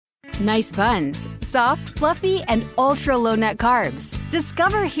Nice buns, soft, fluffy, and ultra-low net carbs.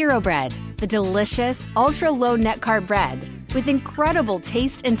 Discover Hero Bread, the delicious, ultra-low net carb bread with incredible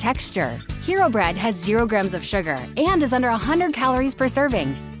taste and texture. Hero Bread has 0 grams of sugar and is under 100 calories per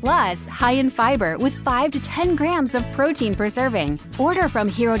serving. Plus, high in fiber with 5 to 10 grams of protein per serving. Order from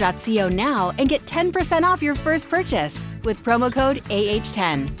hero.co now and get 10% off your first purchase with promo code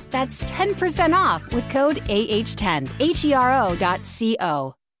AH10. That's 10% off with code AH10.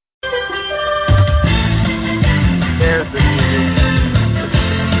 HERO.co. There's the music.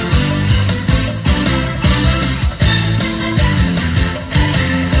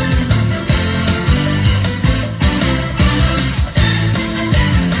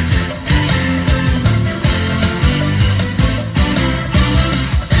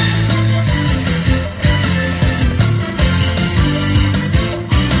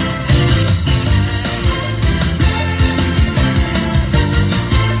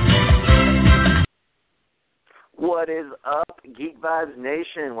 What is up, Geek Vibes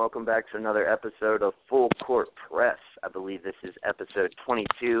Nation? Welcome back to another episode of Full Court Press. I believe this is episode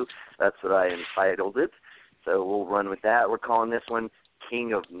 22. That's what I entitled it. So we'll run with that. We're calling this one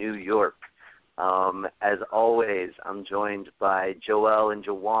King of New York. As always, I'm joined by Joel and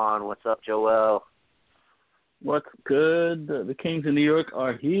Jawan. What's up, Joel? What's good? The Kings of New York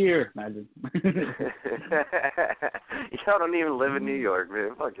are here. Imagine. Y'all don't even live in New York,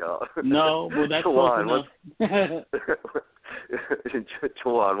 man. Fuck y'all. No, well, that's Jawan,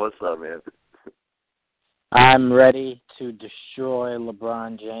 Jawan, what's up, man? I'm ready to destroy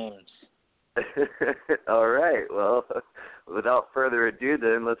LeBron James. All right. Well, without further ado,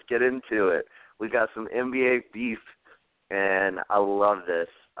 then, let's get into it. We got some NBA beef, and I love this.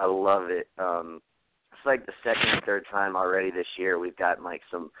 I love it. It's like the second or third time already this year we've gotten like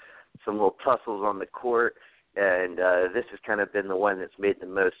some little tussles on the court, and this has kind of been the one that's made the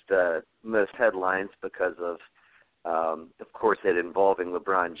most headlines because of course, it involving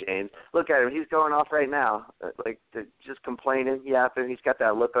LeBron James. Look at him; he's going off right now, just complaining, yapping. He's got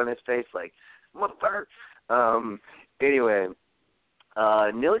that look on his face, like motherfucker. Anyway,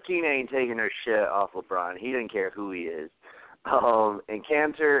 Ntilikina ain't taking her shit off LeBron. He didn't care who he is. And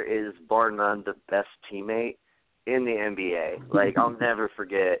Kanter is, bar none, the best teammate in the NBA. Like, I'll never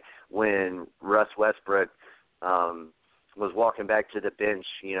forget when Russ Westbrook was walking back to the bench,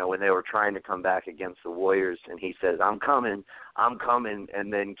 you know, when they were trying to come back against the Warriors, and he says, I'm coming,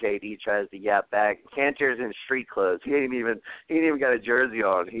 and then KD tries to yap back. Kanter's in street clothes. He ain't even got a jersey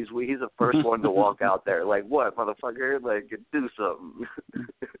on. He's the first one to walk out there. Like, what, motherfucker? Like, do something.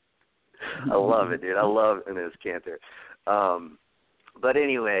 I love it, dude. I love Enes Kanter. But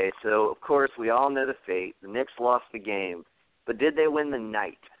anyway, so of course we all know the fate. The Knicks lost the game, but did they win the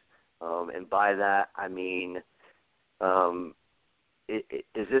night? And by that I mean,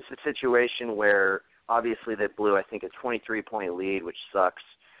 is this a situation where obviously they blew, I think, a 23-point lead, which sucks,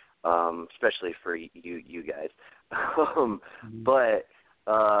 especially for you guys. But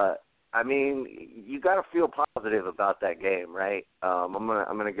I mean, you got to feel positive about that game, right? I'm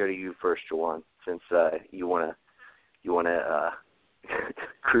gonna go to you first, Jawan, since you wanna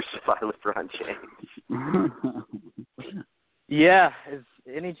crucify LeBron James. Yeah,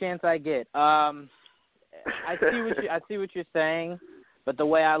 any chance I get. I see what you're saying, but the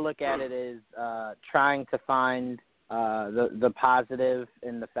way I look at it is trying to find the positive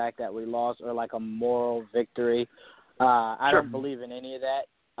in the fact that we lost, or like a moral victory. I don't believe in any of that.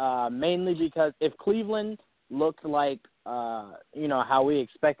 Mainly because if Cleveland looked like how we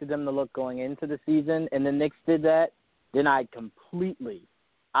expected them to look going into the season, and the Knicks did that, then I completely,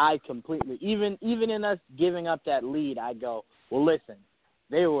 even in us giving up that lead, I'd go, well, listen,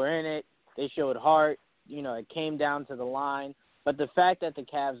 they were in it, they showed heart, it came down to the line. But the fact that the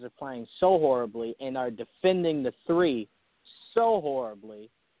Cavs are playing so horribly and are defending the three so horribly,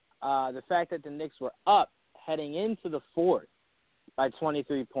 the fact that the Knicks were up heading into the fourth by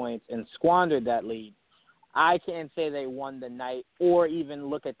 23 points and squandered that lead, I can't say they won the night or even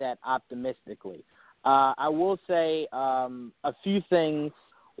look at that optimistically. I will say a few things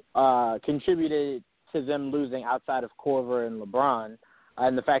contributed to them losing outside of Korver and LeBron,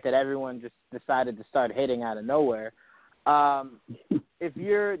 and the fact that everyone just decided to start hitting out of nowhere. If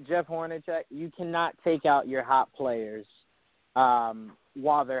you're Jeff Hornacek, you cannot take out your hot players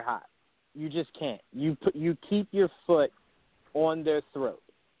while they're hot. You just can't. You keep your foot on their throat.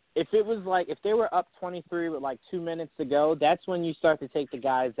 If they were up 23 with like 2 minutes to go, that's when you start to take the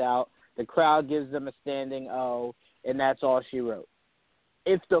guys out. The crowd gives them a standing O, and that's all she wrote.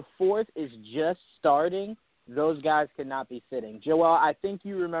 If the fourth is just starting, those guys cannot be sitting. Joel, I think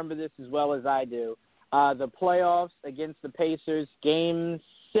you remember this as well as I do. The playoffs against the Pacers, Game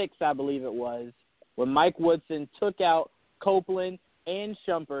 6, I believe it was, when Mike Woodson took out Copeland and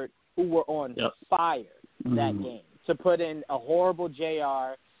Shumpert, who were on fire that game, to put in a horrible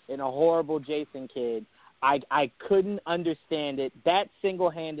JR and a horrible Jason Kidd. I couldn't understand it. That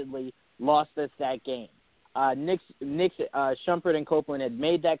single-handedly lost us that game. Nick Shumpert and Copeland had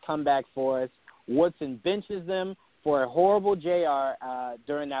made that comeback for us. Woodson benches them for a horrible JR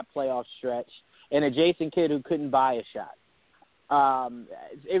during that playoff stretch, and a Jason Kidd who couldn't buy a shot.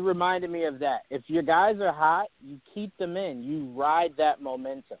 It reminded me of that. If your guys are hot, you keep them in. You ride that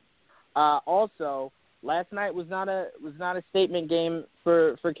momentum. Also, last night was not a statement game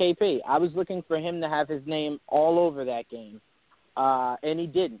for KP. I was looking for him to have his name all over that game, and he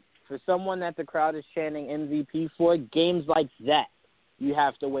didn't. For someone that the crowd is chanting MVP for, games like that you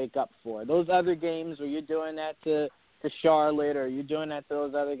have to wake up for. Those other games where you're doing that to Charlotte or you're doing that to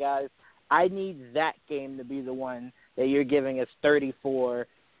those other guys, I need that game to be the one that you're giving us 34,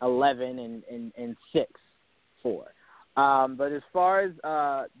 11, and 6 for. But as far as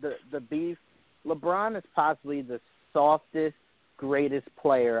the beef, LeBron is possibly the softest, greatest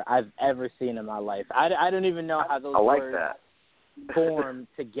player I've ever seen in my life. I don't even know how those words form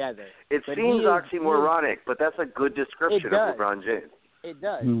together. It seems oxymoronic, but that's a good description of LeBron James. It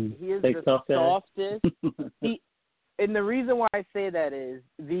does. He is the softest. And the reason why I say that is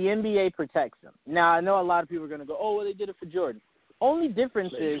the NBA protects him. Now, I know a lot of people are going to go, oh, well, they did it for Jordan. Only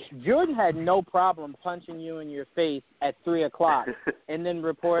difference is Jordan had no problem punching you in your face at 3 o'clock and then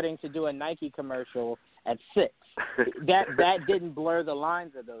reporting to do a Nike commercial at 6. That didn't blur the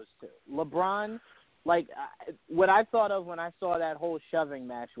lines of those two. LeBron, like, what I thought of when I saw that whole shoving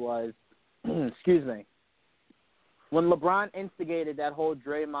match was, excuse me, when LeBron instigated that whole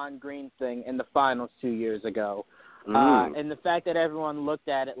Draymond Green thing in the finals 2 years ago, and the fact that everyone looked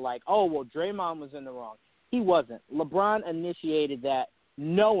at it like, oh, well, Draymond was in the wrong. He wasn't. LeBron initiated that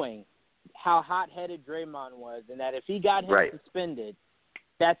knowing how hot-headed Draymond was and that if he got him suspended,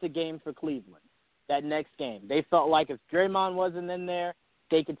 that's a game for Cleveland, that next game. They felt like if Draymond wasn't in there,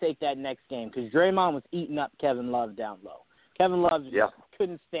 they could take that next game because Draymond was eating up Kevin Love down low. Kevin Love just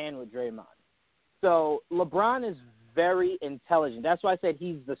couldn't stand with Draymond. So LeBron is very intelligent. That's why I said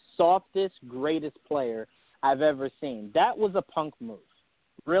he's the softest, greatest player I've ever seen. That was a punk move.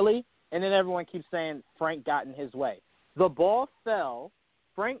 Really? And then everyone keeps saying Frank got in his way. The ball fell.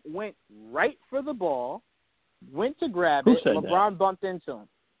 Frank went right for the ball, went to grab it. LeBron bumped into him.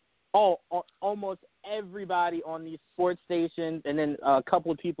 Almost everybody on these sports stations and then a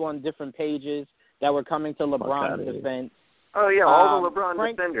couple of people on different pages that were coming to LeBron's defense. Oh, yeah, all the LeBron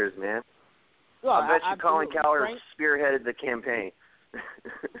defenders, man. Well, I bet you Colin Cowherd spearheaded the campaign.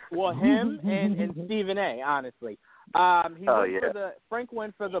 Well, him and Stephen A., honestly. Frank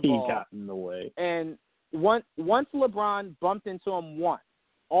went for the ball. He got in the way. And once LeBron bumped into him once,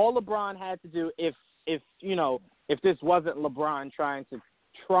 all LeBron had to do, if this wasn't LeBron trying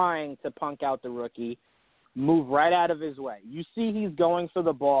to punk out the rookie, move right out of his way. You see he's going for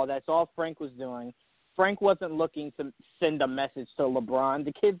the ball. That's all Frank was doing. Frank wasn't looking to send a message to LeBron.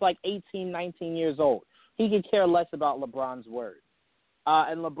 The kid's like 18, 19 years old. He could care less about LeBron's words.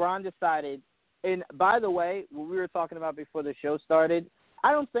 And LeBron decided, and by the way, what we were talking about before the show started,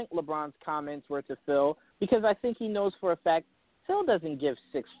 I don't think LeBron's comments were to Phil because I think he knows for a fact Phil doesn't give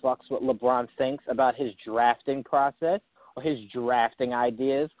 6 fucks what LeBron thinks about his drafting process or his drafting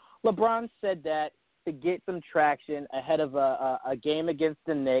ideas. LeBron said that to get some traction ahead of a game against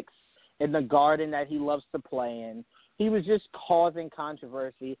the Knicks in the Garden that he loves to play in. He was just causing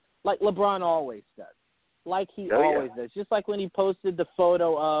controversy like LeBron always does. Like he always does. Just like when he posted the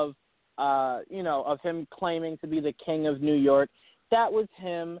photo of him claiming to be the king of New York. That was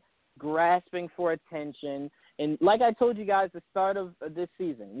him grasping for attention. And like I told you guys at the start of this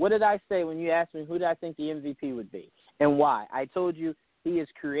season, what did I say when you asked me who did I think the MVP would be and why? I told you he is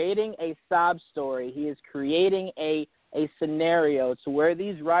creating a sob story. He is creating a scenario to where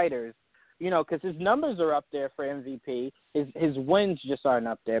these writers, because his numbers are up there for MVP. His wins just aren't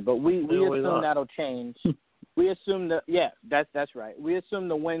up there, but we assume that'll change. We assume that's right. We assume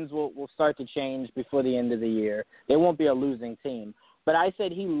the wins will start to change before the end of the year. They won't be a losing team. But I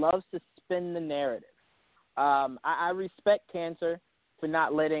said he loves to spin the narrative. I respect Cantor for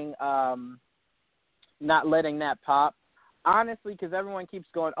not letting that pop. Honestly, because everyone keeps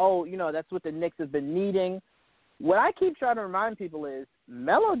going, that's what the Knicks have been needing. What I keep trying to remind people is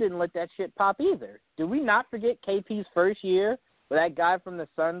Melo didn't let that shit pop either. Did we not forget KP's first year where that guy from the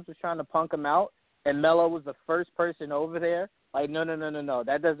Suns was trying to punk him out and Melo was the first person over there? Like, no.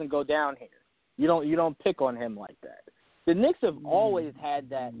 That doesn't go down here. You don't pick on him like that. The Knicks have always had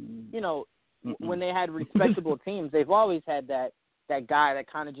that, when they had respectable teams, they've always had that guy that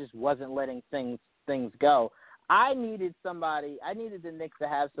kind of just wasn't letting things go. I needed the Knicks to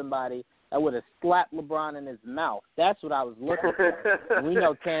have somebody that would have slapped LeBron in his mouth. That's what I was looking for. We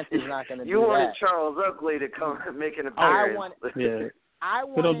know Cantor's not going to do that. You wanted Charles Oakley to come make an appearance.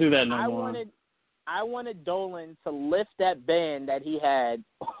 We don't do that no more. I wanted Dolan to lift that band that he had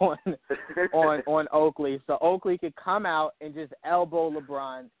on Oakley, so Oakley could come out and just elbow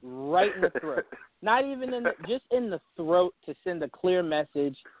LeBron right in the throat. Not even just in the throat, to send a clear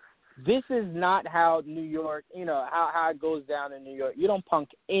message. This is not how New York, how it goes down in New York. You don't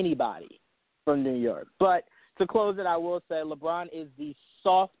punk anybody from New York. But to close it, I will say LeBron is the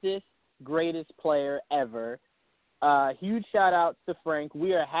softest, greatest player ever. Huge shout-outs to Frank.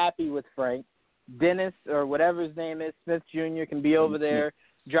 We are happy with Frank. Dennis, or whatever his name is, Smith Jr., can be over there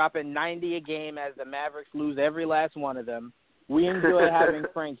dropping 90 a game as the Mavericks lose every last one of them. We enjoy having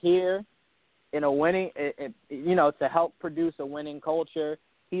Frank here in a winning, to help produce a winning culture.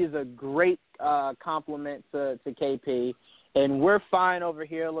 He is a great compliment to KP. And we're fine over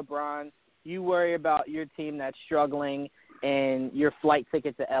here, LeBron. You worry about your team that's struggling and your flight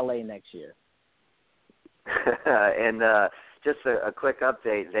ticket to L.A. next year. And just a quick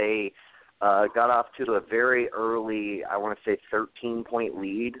update. They got off to a very early, I want to say 13-point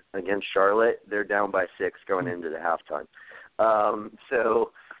lead against Charlotte. They're down by 6 going into the halftime.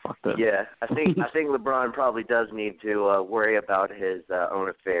 Yeah, I think LeBron probably does need to worry about his own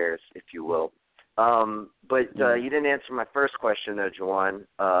affairs, if you will. But you didn't answer my first question, though, Juwan.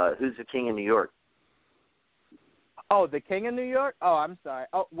 Who's the king of New York? Oh, the king of New York? Oh, I'm sorry.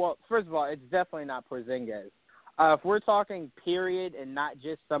 Oh, well, first of all, it's definitely not Porzingis. If we're talking period and not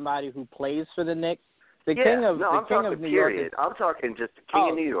just somebody who plays for the Knicks, the king of New York. I'm talking just the king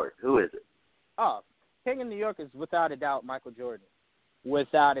of New York. Who is it? Oh, king of New York is without a doubt Michael Jordan.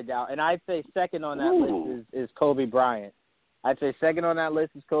 Without a doubt. And I'd say second on that list is Kobe Bryant.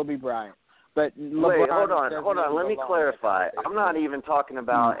 But Wait, hold on. Let me clarify. I'm not even talking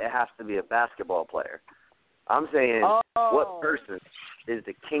about it has to be a basketball player. I'm saying what person is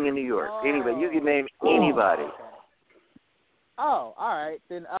the king of New York? Anybody. You can name anybody. Okay. Oh, all right.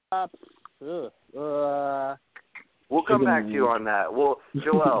 Then we'll come back to you on that. Well,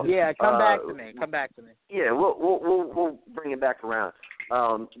 Joel. Yeah, come back to me. Yeah, we'll bring it back around.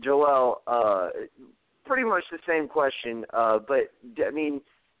 Joel, pretty much the same question, but I mean,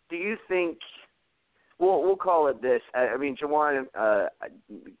 do you think? We'll call it this. I mean, Juwan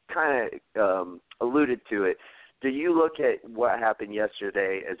kind of alluded to it. Do you look at what happened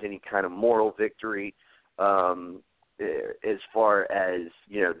yesterday as any kind of moral victory, as far as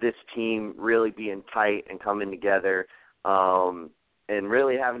this team really being tight and coming together, and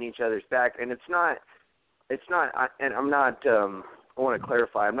really having each other's back? And it's not. And I'm not. I want to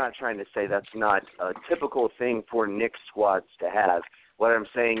clarify. I'm not trying to say that's not a typical thing for Knicks squads to have. What I'm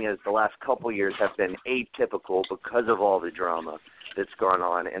saying is the last couple years have been atypical because of all the drama that's gone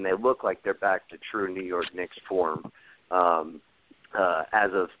on, and they look like they're back to true New York Knicks form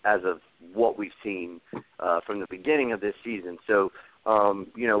as of what we've seen from the beginning of this season. So,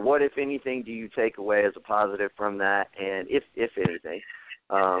 what, if anything, do you take away as a positive from that, and if anything,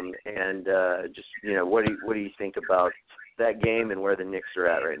 just what do you think about that game and where the Knicks are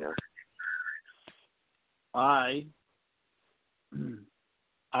at right now?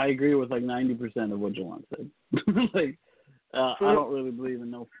 I agree with like 90% of what Juwan said. I don't really believe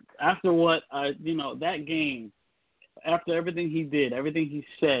in after what that game, after everything he did, everything he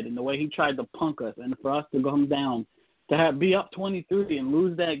said, and the way he tried to punk us, and for us to come down, to be up 23 and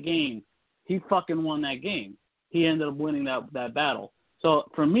lose that game, he fucking won that game. He ended up winning that battle. So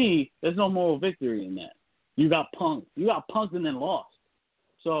for me, there's no moral victory in that. You got punked. And then lost.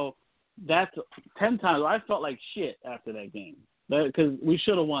 So that's 10 times. I felt like shit after that game. Because we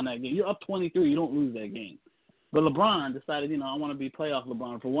should have won that game. You're up 23, you don't lose that game. But LeBron decided, I want to be playoff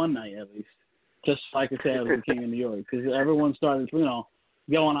LeBron for one night at least, just so I could say I was the king of New York. Because everyone started,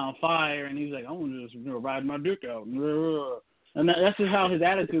 going on fire, and he's like, I want to just ride my dick out. And that's just how his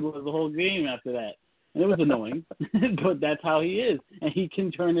attitude was the whole game after that. And it was annoying, but that's how he is, and he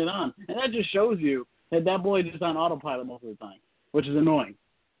can turn it on. And that just shows you that boy is on autopilot most of the time, which is annoying.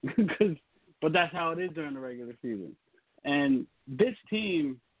 But that's how it is during the regular season. And this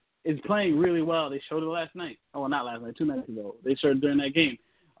team is playing really well. They showed it last night. Oh, well, not last night, 2 nights ago. They showed it during that game.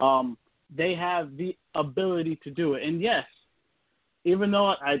 They have the ability to do it. And, yes, even though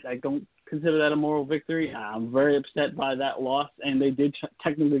I don't consider that a moral victory, I'm very upset by that loss, and they did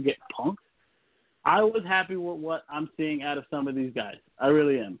technically get punked. I was happy with what I'm seeing out of some of these guys. I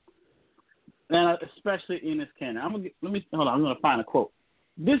really am. And especially Enes Kanter. I'm going to find a quote.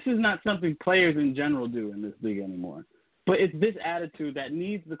 This is not something players in general do in this league anymore. But it's this attitude that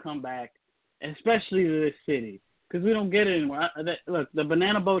needs to come back, especially to this city, because we don't get it anymore. Look, the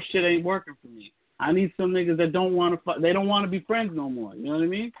banana boat shit ain't working for me. I need some niggas that don't want to. They don't want to be friends no more. You know what I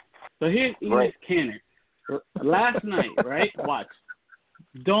mean? So here's Enes Kanter. Last night, right? Watch.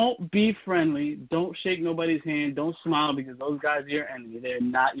 Don't be friendly. Don't shake nobody's hand. Don't smile because those guys are your enemy. They're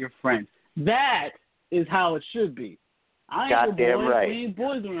not your friends. That is how it should be. I ain't Goddamn no boys. right. We ain't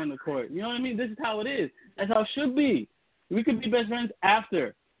boys around the court. You know what I mean? This is how it is. That's how it should be. We could be best friends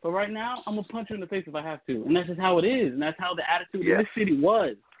after. But right now, I'm going to punch you in the face if I have to. And that's just how it is. And that's how the attitude in this city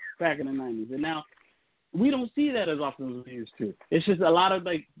was back in the 90s. And now we don't see that as often as we used to. It's just a lot of,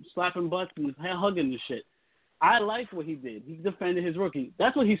 like, slapping butts and hugging and shit. I like what he did. He defended his rookie.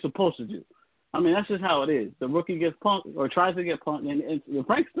 That's what he's supposed to do. I mean, that's just how it is. The rookie gets punked or tries to get punked, and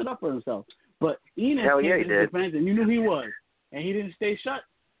Frank stood up for himself. But Enes came in defense, and you knew he was. And he didn't stay shut.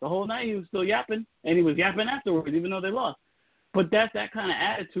 The whole night he was still yapping, and he was yapping afterwards, even though they lost. But that kind of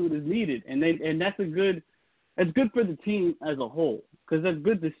attitude is needed, and that's it's good for the team as a whole, because that's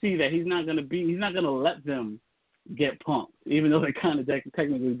good to see that he's not gonna let them get punked, even though they kind of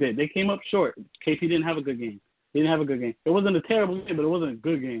technically did. They came up short. KP didn't have a good game. It wasn't a terrible game, but it wasn't a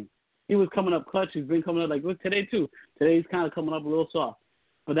good game. He was coming up clutch. He's been coming up like, look, today too. Today he's kind of coming up a little soft.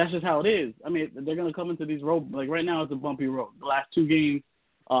 But that's just how it is. I mean, they're going to come into these road. Like right now, it's a bumpy road. The last two games,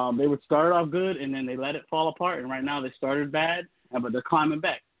 they would start off good, and then they let it fall apart. And right now, they started bad, but they're climbing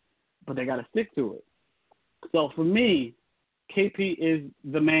back. But they got to stick to it. So for me, KP is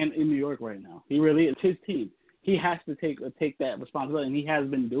the man in New York right now. He really is. His team. He has to take that responsibility, and he has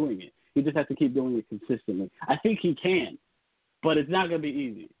been doing it. He just has to keep doing it consistently. I think he can, but it's not going to be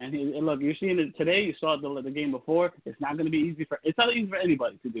easy. And look, you're seeing it today. You saw it the game before. It's not going to be easy it's not easy for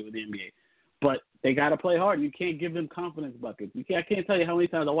anybody to do with the NBA. But they got to play hard, and you can't give them confidence buckets. I can't tell you how many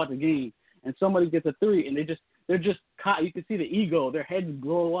times I watch a game and somebody gets a three, and they're just caught. You can see the ego. Their heads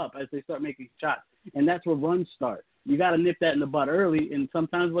blow up as they start making shots, and that's where runs start. You got to nip that in the bud early, and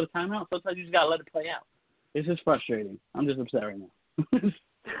sometimes with a timeout, sometimes you just got to let it play out. It's just frustrating. I'm just upset right now.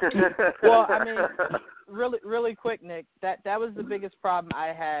 Well, I mean, really quick, Nick, that was the biggest problem I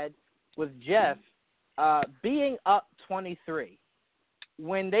had with Jeff being up 23.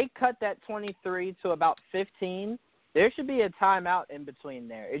 When they cut that 23 to about 15, there should be a timeout in between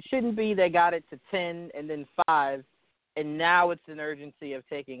there. It shouldn't be they got it to 10 and then 5, and now it's an urgency of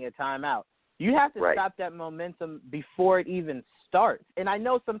taking a timeout. You have to stop that momentum before it even starts. And I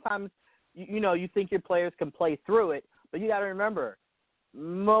know sometimes, you think your players can play through it, but you got to remember,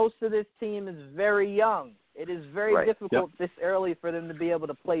 most of this team is very young. It is very difficult this early for them to be able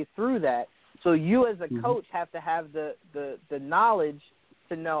to play through that. So you as a coach have to have the knowledge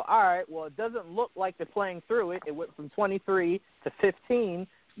to know, all right, well, it doesn't look like they're playing through it. It went from 23 to 15.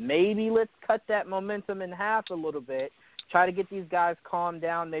 Maybe let's cut that momentum in half a little bit, try to get these guys calmed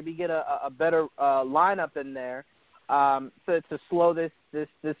down, maybe get a better lineup in there to slow this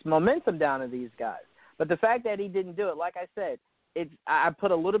momentum down to these guys. But the fact that he didn't do it, like I said, I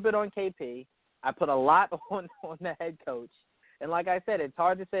put a little bit on KP. I put a lot on the head coach. And like I said, it's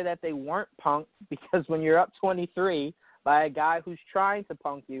hard to say that they weren't punked, because when you're up 23 by a guy who's trying to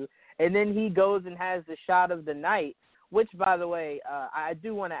punk you, and then he goes and has the shot of the night, which, by the way, I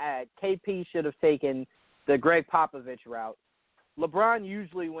do want to add, KP should have taken the Greg Popovich route. LeBron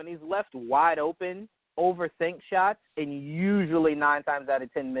usually, when he's left wide open, overthinks shots, and usually 9 times out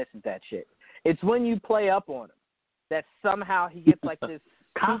of 10 misses that shit. It's when you play up on him that somehow he gets like this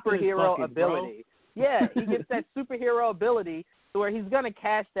superhero ability. Bro. Yeah, he gets that superhero ability to where he's going to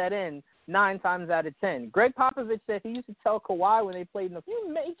cash that in 9 times out of 10. Greg Popovich said he used to tell Kawhi when they played,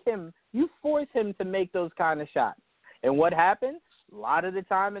 you force him to make those kind of shots. And what happened? A lot of the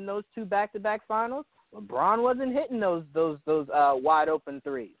time in those 2 back-to-back finals, LeBron wasn't hitting those wide open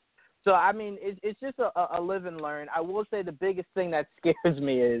threes. So, I mean, it's just a live and learn. I will say the biggest thing that scares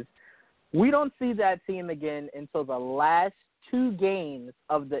me is we don't see that team again until the last 2 games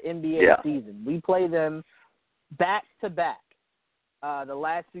of the NBA season. We play them back-to-back, the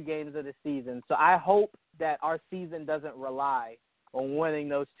last 2 games of the season. So I hope that our season doesn't rely on winning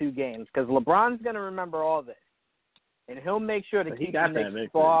those 2 games, because LeBron's going to remember all this, and he'll make sure to keep the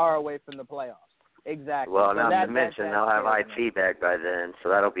Knicks far away from the playoffs. Exactly. Well, not to mention they'll have IT back by then, so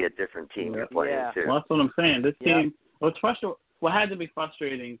that'll be a different team you're playing too. Well, that's what I'm saying. This team, what had to be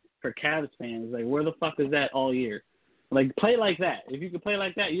frustrating for Cavs fans, like, where the fuck is that all year? Like, play like that. If you could play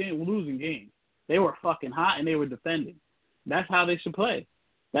like that, you ain't losing games. They were fucking hot and they were defending. That's how they should play.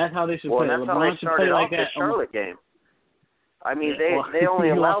 That's how they should play. That's LeBron how they started off the Charlotte game. I mean, they only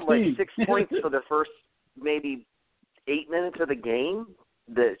allowed like 6 points for the first maybe 8 minutes of the game.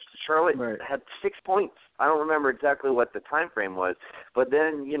 The Charlotte had 6 points. I don't remember exactly what the time frame was, but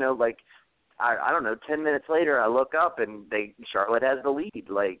then, you know, like, I don't know, 10 minutes later, I look up and Charlotte has the lead.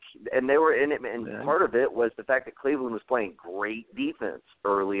 Like, and they were in it, and part of it was the fact that Cleveland was playing great defense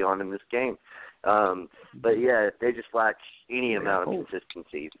early on in this game. But yeah, they just lacked any amount of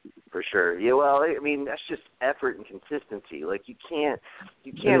consistency for sure. Yeah, well, I mean, that's just effort and consistency. Like, you can't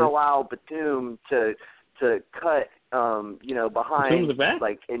allow Batum to cut, you know, behind,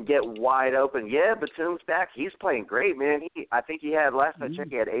 like, and get wide open. Yeah, Batum's back. He's playing great, man. I think he had, last I checked,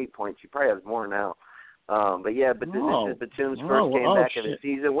 he had 8 points. He probably has more now. But yeah, but this is Batum's first game back of the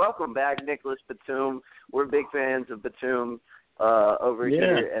season. Welcome back, Nicholas Batum. We're big fans of Batum over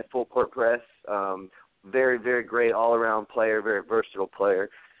here at Full Court Press. Very, very great all-around player, very versatile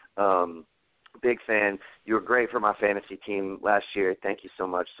player. Big fan. You were great for my fantasy team last year. Thank you so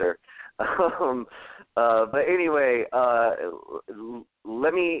much, sir. But anyway,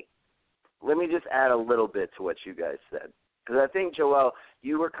 let me just add a little bit to what you guys said, because I think, Joel,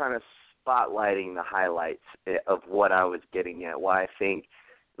 you were kind of spotlighting the highlights of what I was getting at. Why I think,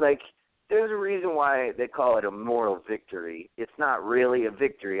 like, there's a reason why they call it a moral victory. It's not really a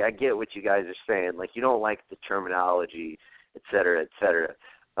victory. I get what you guys are saying. Like, you don't like the terminology, et cetera, et cetera.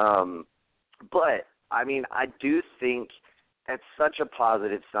 But I mean, I do think that's such a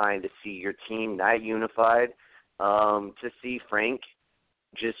positive sign to see your team not unified, to see Frank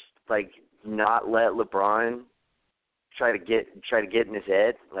just, like, not let LeBron try to get in his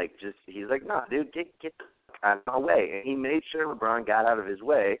head. Like, just, he's like, nah, dude, get out of my way. And he made sure LeBron got out of his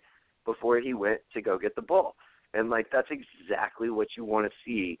way before he went to go get the ball. And, like, that's exactly what you want to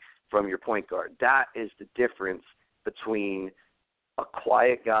see from your point guard. That is the difference between a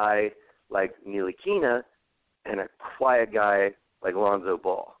quiet guy like Ntilikina and a quiet guy like Lonzo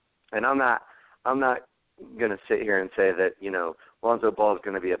Ball. And I'm not going to sit here and say that, you know, Lonzo Ball is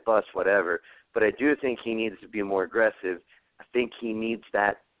going to be a bust, whatever, but I do think he needs to be more aggressive. I think he needs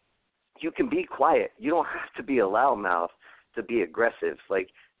that. You can be quiet. You don't have to be a loudmouth to be aggressive. Like,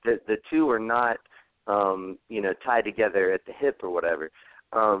 the two are not, you know, tied together at the hip or whatever.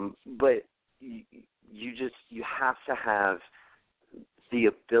 But you have to have the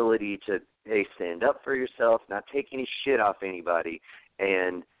ability to, hey, stand up for yourself, not take any shit off anybody,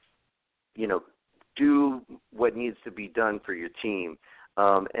 and, you know, do what needs to be done for your team.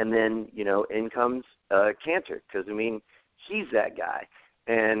 And then, you know, in comes Kanter, because, I mean, he's that guy.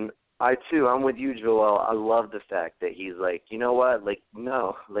 And I'm with you, Joel. I love the fact that he's like, you know what, like,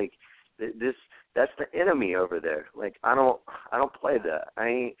 no, like, that's the enemy over there. Like, I don't play that. I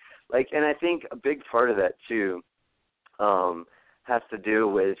ain't, like, and I think a big part of that too has to do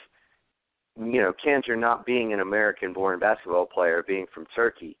with, you know, Kanter not being an American-born basketball player, being from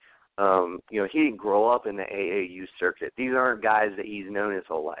Turkey. You know, he didn't grow up in the AAU circuit. These aren't guys that he's known his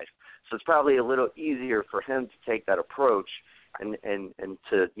whole life. So it's probably a little easier for him to take that approach and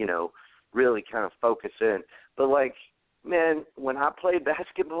to, you know, really kind of focus in. But, like, man, when I played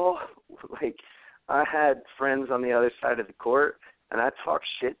basketball, like, I had friends on the other side of the court, and I talked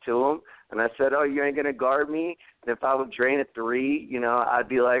shit to them, and I said, oh, you ain't going to guard me? And if I would drain a three, you know, I'd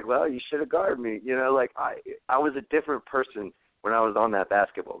be like, well, you should have guarded me. You know, like, I was a different person when I was on that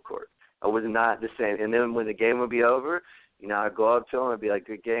basketball court. I was not the same. And then when the game would be over, you know, I'd go up to them and be like,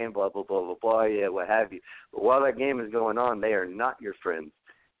 good game, blah, blah, blah, blah, blah, yeah, what have you. But while that game is going on, they are not your friends.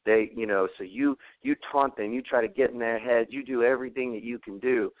 They, you know, so you taunt them, you try to get in their heads, you do everything that you can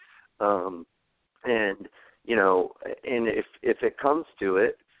do. And, you know, and if it comes to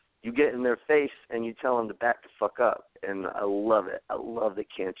it, you get in their face and you tell them to back the fuck up. And I love it. I love that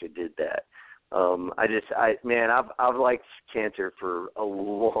Kanter did that. I've liked Kanter for a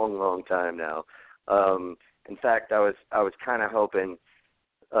long, long time now. In fact, I was kind of hoping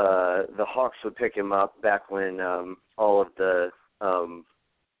the Hawks would pick him up back when all of the Al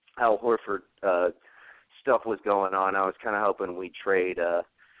Horford stuff was going on. I was kind of hoping we'd trade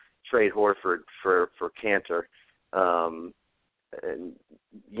Horford for Kanter, and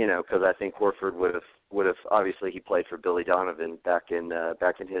you know, because I think Horford would have obviously he played for Billy Donovan back in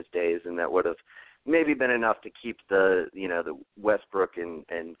his days, and that would have maybe been enough to keep the Westbrook and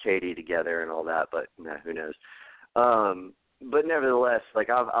KD together and all that, but who knows. But nevertheless, like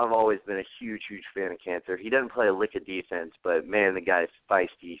I've always been a huge fan of Kanter. He doesn't play a lick of defense, but man, the guy's feisty,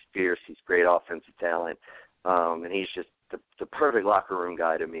 he's fierce, he's great offensive talent, and he's just the perfect locker room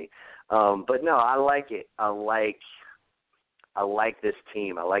guy to me. But no, I like it. I like this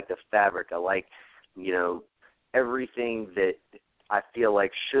team. I like the fabric. I like, you know, everything that I feel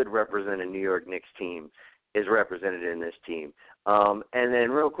like should represent a New York Knicks team is represented in this team. And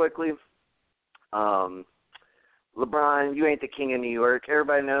then real quickly, LeBron, you ain't the king of New York.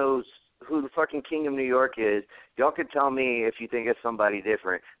 Everybody knows who the fucking king of New York is. Y'all can tell me if you think it's somebody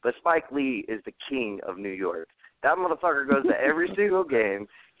different, but Spike Lee is the king of New York. That motherfucker goes to every single game.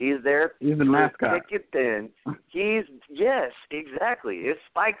 He's there. He's the mascot. Thick and thin. Yes, exactly. It's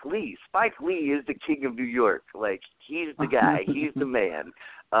Spike Lee. Spike Lee is the king of New York. Like, he's the guy. He's the man.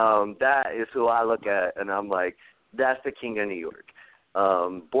 That is who I look at, and I'm like, that's the king of New York.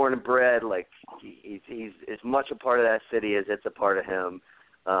 Born and bred, like he's as much a part of that city as it's a part of him.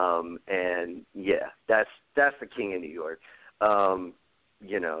 And yeah, that's the king of New York.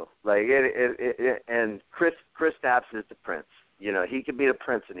 You know, like and Chris Stapps is the prince. You know, he could be the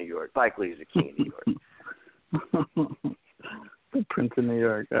prince of New York. Spike Lee's the king of New York. The prince of New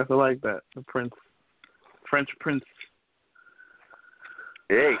York. I like that. The prince, French prince.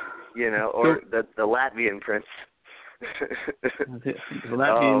 Hey, you know, or the Latvian prince.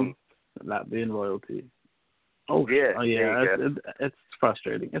 Latvian royalty. Yeah. It's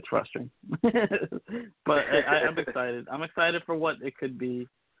frustrating. It's frustrating. But I'm excited. I'm excited for what it could be.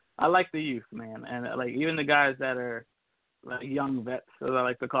 I like the youth, man, and like even the guys that are like young vets, as I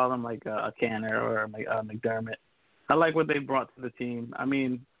like to call them, like a Canner or McDermott. I like what they brought to the team. I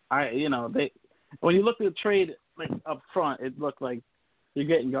mean, they when you look at the trade like up front, it looked like you're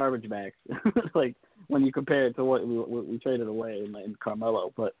getting garbage bags, like when you compare it to what we traded away in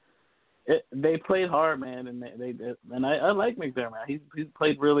Carmelo. But they played hard, man, and I like McDermott. He's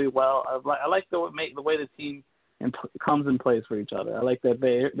played really well. I like the way the team comes and plays for each other. I like that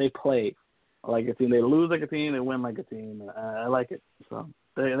they play like a team. They lose like a team. They win like a team. I like it. So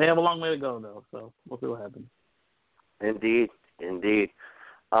they have a long way to go though. So we'll see what happens. Indeed.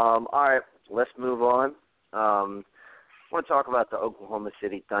 All right, let's move on. I want to talk about the Oklahoma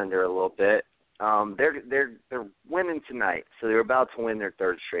City Thunder a little bit. They're winning tonight, so they're about to win their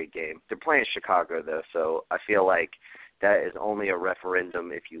third straight game. They're playing Chicago though, so I feel like that is only a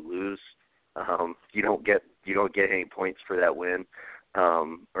referendum if you lose. You don't get any points for that win,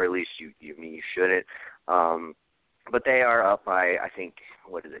 or at least you shouldn't. But they are up by, I think,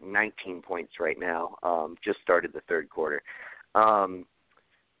 19 points right now. Just started the third quarter. 21.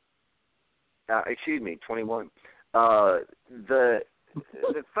 The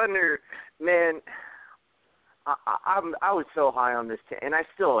Thunder, man, I was so high on this team, and I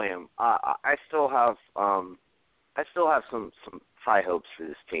still am. I still have some high hopes for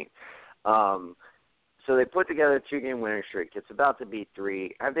this team. So they put together a 2-game winning streak. It's about to be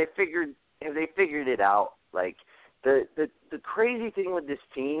 3. Have they figured it out? Like the crazy thing with this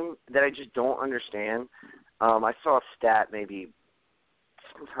team that I just don't understand. I saw a stat maybe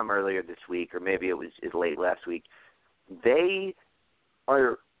sometime earlier this week, or maybe it was late last week. They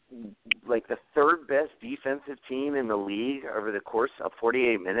are like the third best defensive team in the league over the course of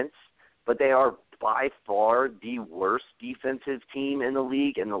 48 minutes, but they are by far the worst defensive team in the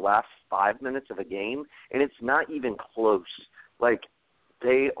league in the last 5 minutes of a game, and it's not even close. Like,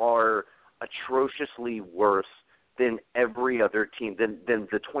 they are atrociously worse than every other team, than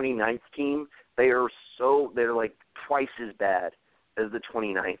the 29th team. They're like twice as bad as the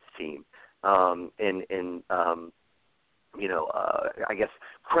 29th team. I guess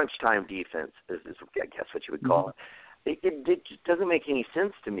crunch time defense is I guess what you would call it. It just doesn't make any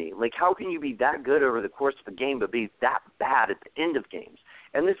sense to me. Like, how can you be that good over the course of a game but be that bad at the end of games?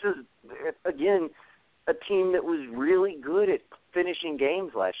 And this is, again, a team that was really good at finishing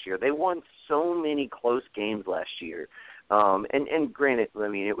games last year. They won so many close games last year. And granted, I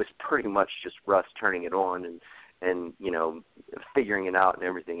mean, it was pretty much just Russ turning it on and figuring it out and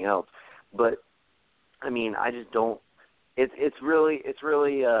everything else. But, I mean, I just don't. It's really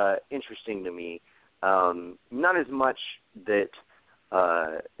interesting to me. Not as much that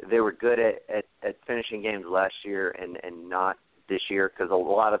they were good at finishing games last year and not this year, because a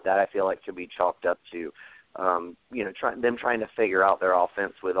lot of that I feel like could be chalked up to trying to figure out their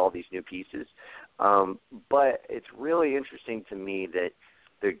offense with all these new pieces. But it's really interesting to me that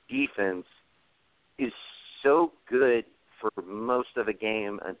their defense is so good for most of a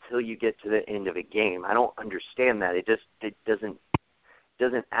game until you get to the end of a game. I don't understand that. It doesn't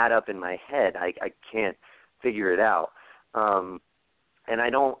add up in my head. I can't figure it out. And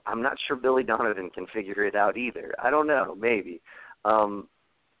I'm not sure Billy Donovan can figure it out either. I don't know, maybe.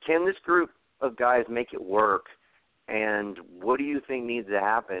 Can this group of guys make it work? And what do you think needs to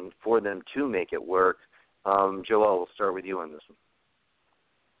happen for them to make it work? Joel, we'll start with you on this one.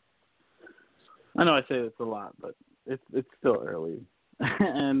 I know I say this a lot, but it's still early.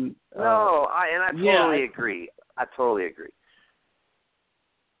 And I totally agree. I totally agree.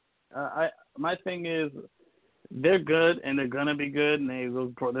 My thing is, they're good and they're gonna be good, and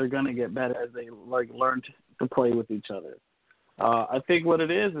they're gonna get better as they learn to play with each other. I think what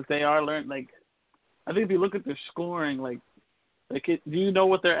it is they are learning. Like, I think if you look at their scoring, do you know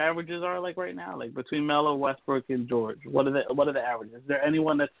what their averages are like right now? Like between Melo, Westbrook, and George, what are the averages? Is there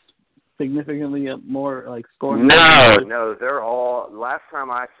anyone that's significantly more like scoring? No, they're all. Last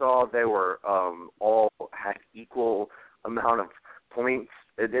time I saw, they were all had equal amount of points.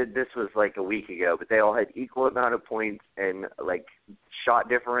 This was like a week ago, but they all had equal amount of points, and like shot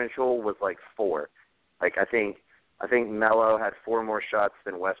differential was like 4. Like I think Melo had 4 more shots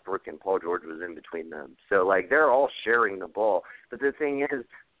than Westbrook, and Paul George was in between them. So like they're all sharing the ball, but the thing is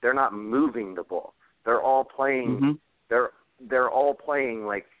they're not moving the ball. They're all playing. Mm-hmm. They're all playing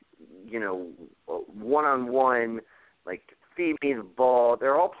like, you know, 1-on-1, like feed me the ball.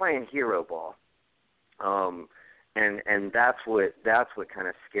 They're all playing hero ball. And that's what kind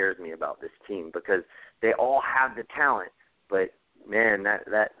of scares me about this team, because they all have the talent, but man,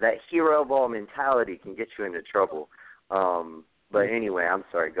 that hero ball mentality can get you into trouble. But anyway, I'm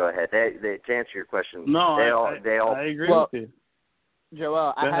sorry. Go ahead. To answer your question, no, I agree with you.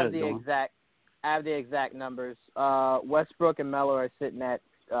 Joel, I have the exact numbers. Westbrook and Melo are sitting at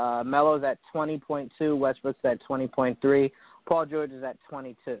Melo's at 20.2, Westbrook's at 20.3, Paul George is at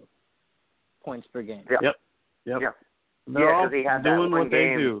 22 points per game. Yep. Yeah, because he had that one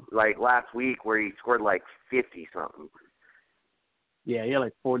game like last week where he scored like 50-something. Yeah, he had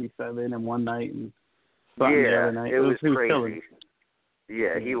like 47 in one night and the other night. It was crazy. Killing.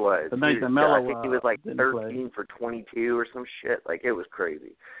 Yeah, he was. The night that Melo, I think he was like 13 for 22 or some shit. Like, it was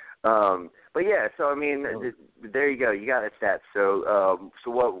crazy. But yeah, so I mean, there you go. You got a stat. So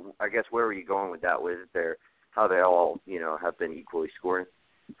what? I guess where were you going with that? Was there how they all, you know, have been equally scoring?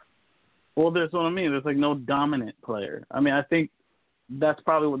 Well, that's what I mean. There's like no dominant player. I mean, I think that's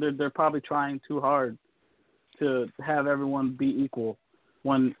probably what they're probably trying too hard to have everyone be equal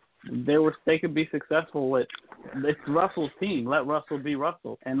when they could be successful with it's Russell's team. Let Russell be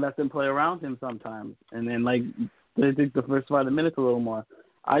Russell and let them play around him sometimes, and then like they think the first 5 minutes a little more.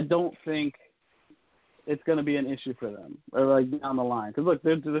 I don't think it's going to be an issue for them or like down the line, because look,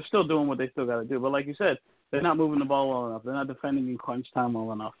 they're still doing what they still got to do. But like you said, they're not moving the ball well enough. They're not defending in crunch time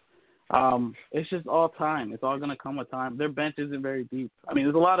well enough. It's just all time. It's all going to come with time. Their bench isn't very deep. I mean,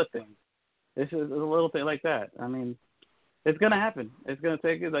 there's a lot of things. It's just a little thing like that. I mean, it's going to happen. It's going to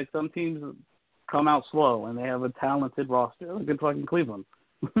take it. Like, some teams come out slow, and they have a talented roster. Look at fucking Cleveland.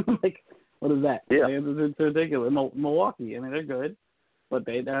 Like, what is that? Yeah. It's ridiculous. Milwaukee, I mean, they're good, but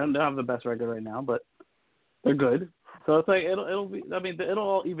they don't have the best record right now, but they're good. So it's like it'll be. I mean, it'll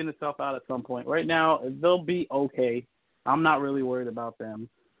all even itself out at some point. Right now, they'll be okay. I'm not really worried about them.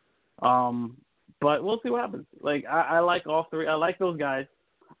 But we'll see what happens. Like, I like all three. I like those guys.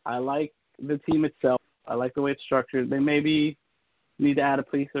 I like the team itself. I like the way it's structured. They maybe need to add a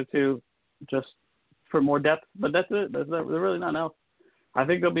piece or two just for more depth, but that's it. There's really nothing else. I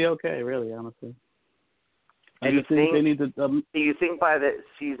think they'll be okay, really, honestly. Do you think by the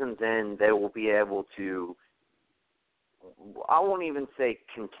season's end they will be able to, I won't even say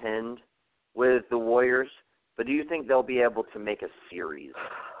contend with the Warriors, but do you think they'll be able to make a series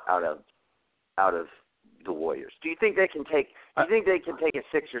out of the Warriors? Do you think they can take it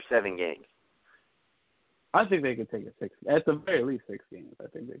 6 or 7 games? I think they could take it 6, at the very least 6 games. I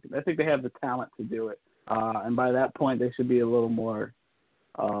think they could. I think they have the talent to do it, and by that point they should be a little more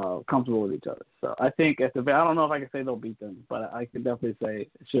comfortable with each other. So I think I don't know if I can say they'll beat them, but I could definitely say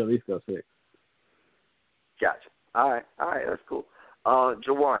it should at least go 6. Gotcha. All right, that's cool.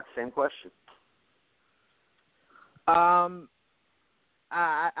 Jawan, same question. I'm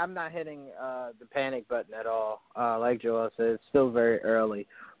not hitting the panic button at all. Like Joel said, it's still very early.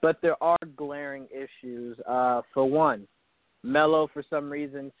 But there are glaring issues. For one, Melo, for some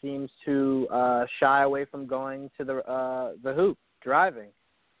reason, seems to shy away from going to the hoop, driving.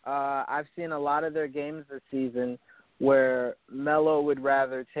 I've seen a lot of their games this season where Melo would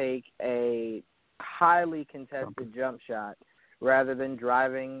rather take a highly contested jump shot rather than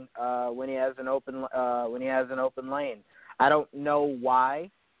driving when he has an open lane. I don't know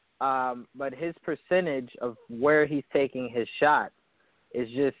why, but his percentage of where he's taking his shot is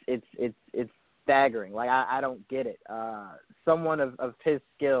just it's staggering. Like, I don't get it. Someone of his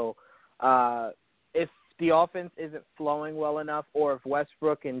skill, if the offense isn't flowing well enough, or if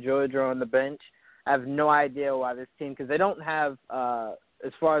Westbrook and George are on the bench, I have no idea why this team, because they don't have,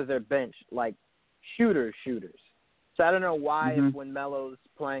 as far as their bench, like shooters. So I don't know why, if when Melo's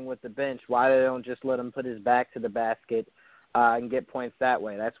playing with the bench, why they don't just let him put his back to the basket and get points that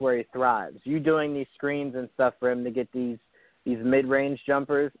way. That's where he thrives. You doing these screens and stuff for him to get these mid-range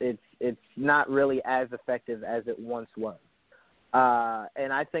jumpers, it's not really as effective as it once was.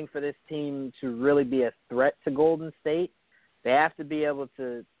 And I think for this team to really be a threat to Golden State, They have to be able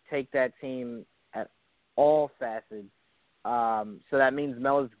to take that team at all facets. So that means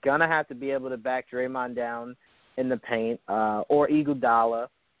Melo's going to have to be able to back Draymond down in the paint or Iguodala.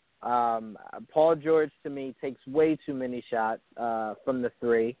 Paul George, to me, takes way too many shots from the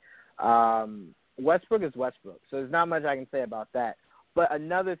three. Westbrook is Westbrook, so there's not much I can say about that. But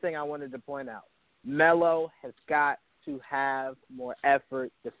another thing I wanted to point out, Melo has got to have more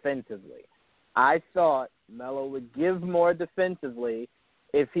effort defensively. I thought Melo would give more defensively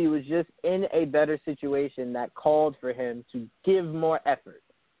if he was just in a better situation that called for him to give more effort.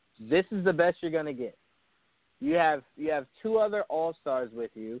 This is the best you're going to get. You have two other All-Stars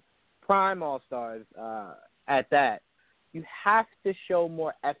with you, prime All-Stars at that. You have to show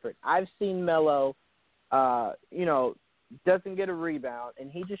more effort. I've seen Melo, doesn't get a rebound,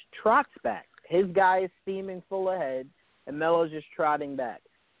 and he just trots back. His guy is steaming full ahead, and Melo's just trotting back.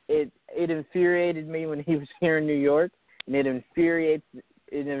 It infuriated me when he was here in New York, and it infuriates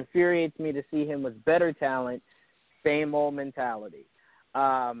me to see him with better talent, same old mentality.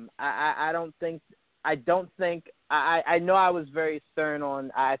 I know I was very stern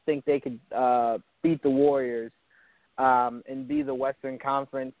on. I think they could beat the Warriors and be the Western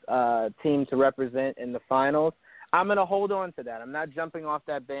Conference team to represent in the finals. I'm going to hold on to that. I'm not jumping off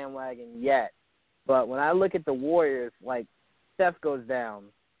that bandwagon yet. But when I look at the Warriors, like Steph goes down,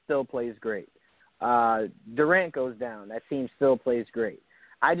 still plays great. Durant goes down, that team still plays great.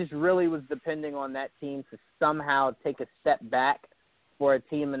 I just really was depending on that team to somehow take a step back for a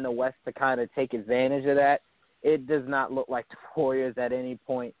team in the West to kind of take advantage of that. It does not look like the Warriors at any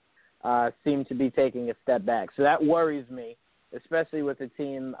point seem to be taking a step back. So that worries me, especially with a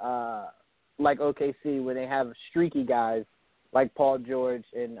team like OKC where they have streaky guys like Paul George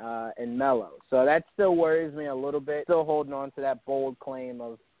and Melo. So that still worries me a little bit. Still holding on to that bold claim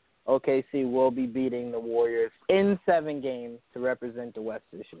of OKC will be beating the Warriors in 7 games to represent the West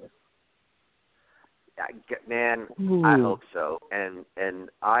this year. Man, I hope so, and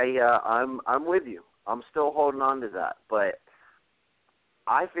I'm with you. I'm still holding on to that, but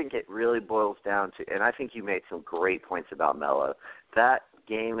I think it really boils down to, and I think you made some great points about Melo. That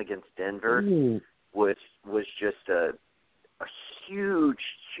game against Denver was just a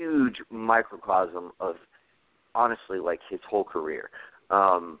huge microcosm of, honestly, like his whole career.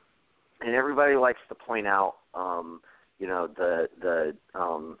 And everybody likes to point out, the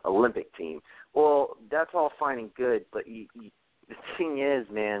Olympic team. Well, that's all fine and good, but the thing is,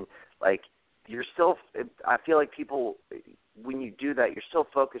 man, like you're still. I feel like people, when you do that, you're still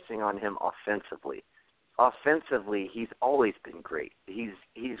focusing on him offensively. Offensively, he's always been great.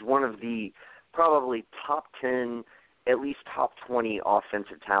 He's one of the probably top 10, at least top 20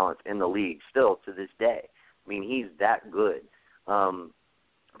 offensive talents in the league still to this day. I mean, he's that good.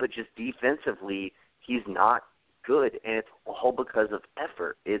 But just defensively, he's not good, and it's all because of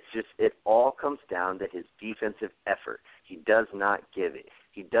effort. It's just, it all comes down to his defensive effort. He does not give it.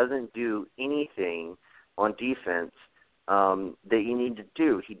 He doesn't do anything on defense that you need to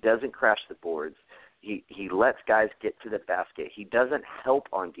do. He doesn't crash the boards. He lets guys get to the basket. He doesn't help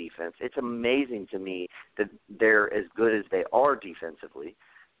on defense. It's amazing to me that they're as good as they are defensively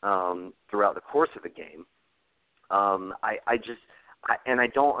throughout the course of a game. I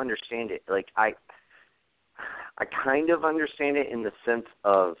don't understand it. Like I kind of understand it in the sense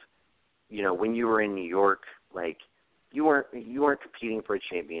of, when you were in New York, like you weren't competing for a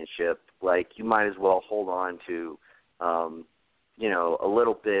championship. Like you might as well hold on to, a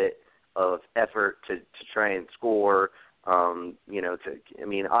little bit of effort to try and score.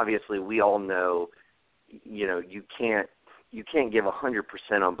 Obviously we all know, you can't give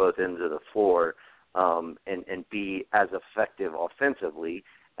 100% on both ends of the floor. And be as effective offensively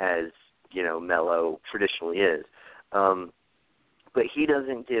as, Melo traditionally is. But he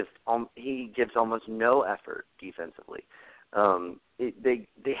doesn't give he gives almost no effort defensively.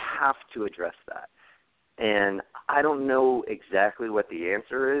 They have to address that. And I don't know exactly what the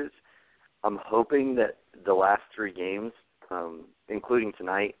answer is. I'm hoping that the last 3 games, including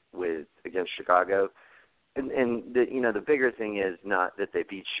tonight against Chicago, and the bigger thing is not that they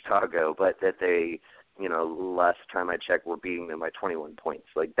beat Chicago, but that they, last time I checked, were beating them by 21 points.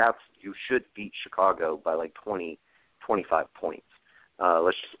 Like you should beat Chicago by like 20, 25 points.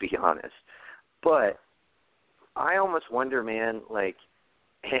 Let's just be honest. But I almost wonder, man,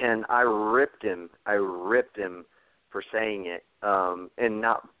 and I ripped him for saying it, and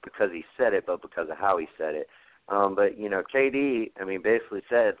not because he said it, but because of how he said it. But KD, basically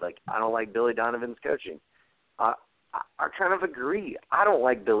said, I don't like Billy Donovan's coaching. I kind of agree. I don't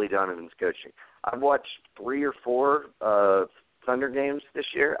like Billy Donovan's coaching. I've watched 3 or 4 Thunder games this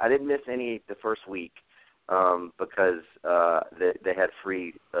year. I didn't miss any the first week. because they had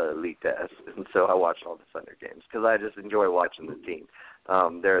free league pass, and so I watched all the Thunder games because I just enjoy watching the team.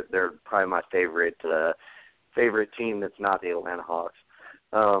 They're probably my favorite team that's not the Atlanta Hawks.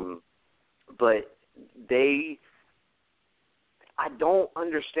 But I don't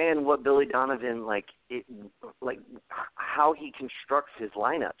understand what Billy Donovan how he constructs his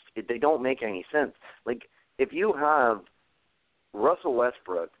lineups. They don't make any sense. Like, if you have Russell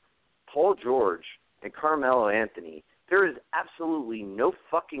Westbrook, Paul George, and Carmelo Anthony, there is absolutely no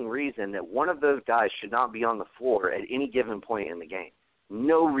fucking reason that one of those guys should not be on the floor at any given point in the game.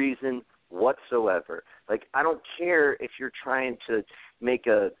 No reason whatsoever. Like, I don't care if you're trying to make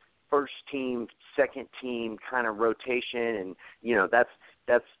a first team, second team kind of rotation, and that's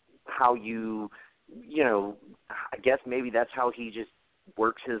how I guess maybe that's how he just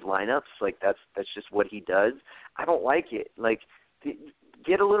works his lineups. Like, that's just what he does. I don't like it. Like,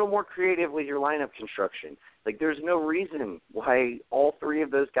 get a little more creative with your lineup construction. Like, there's no reason why all three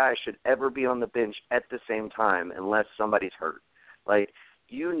of those guys should ever be on the bench at the same time unless somebody's hurt. Like,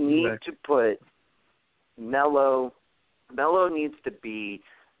 you need to put Melo needs to be,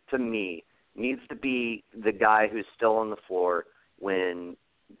 to me, the guy who's still on the floor when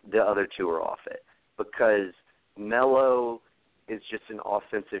the other two are off it, because Melo is just an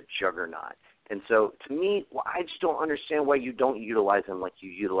offensive juggernaut. And so, to me, I just don't understand why you don't utilize him like you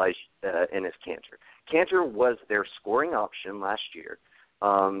utilize Enes Kanter. Kanter was their scoring option last year.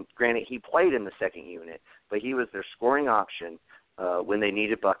 Granted, he played in the second unit, but he was their scoring option when they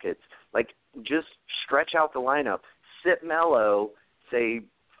needed buckets. Like, just stretch out the lineup. Sit Melo, say,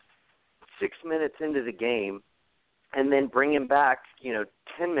 6 minutes into the game, and then bring him back,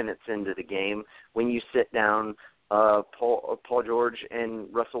 10 minutes into the game when you sit down Paul George and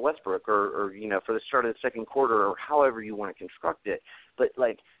Russell Westbrook, or for the start of the second quarter, or however you want to construct it. But,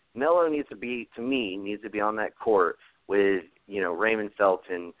 like, Melo needs to be on that court with, Raymond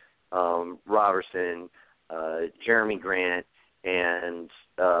Felton, Robertson, Jeremy Grant, and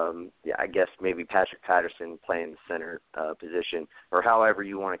I guess maybe Patrick Patterson playing the center position, or however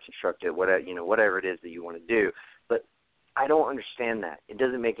you want to construct it, whatever it is that you want to do. But I don't understand that. It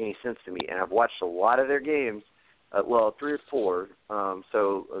doesn't make any sense to me. And I've watched a lot of their games, 3 or 4,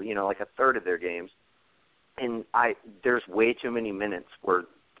 so like a third of their games, and there's way too many minutes where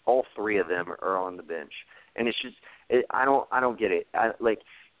all 3 of them are on the bench, and it's just I don't get it.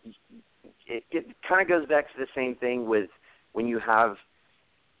 It kind of goes back to the same thing with when you have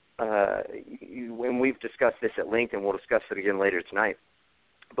when we've discussed this at length, and we'll discuss it again later tonight.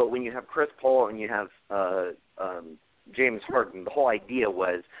 But when you have Chris Paul and you have James Harden, the whole idea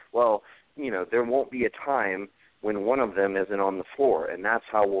was, well, there won't be a time when one of them isn't on the floor, and that's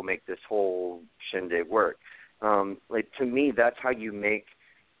how we'll make this whole shindig work. To me, that's how you make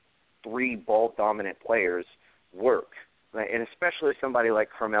 3 ball-dominant players work, right? And especially somebody like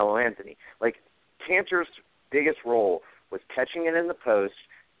Carmelo Anthony. Like, Kanter's biggest role was catching it in the post,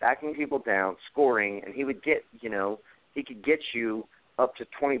 backing people down, scoring, and he would get, he could get you up to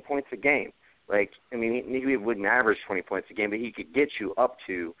 20 points a game. Like, I mean, he wouldn't average 20 points a game, but he could get you up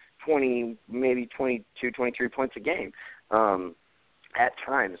to 20, maybe 22, 23 points a game at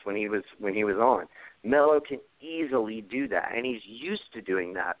times when he was on. Melo can easily do that, and he's used to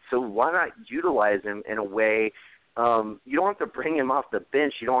doing that. So why not utilize him in a way? You don't have to bring him off the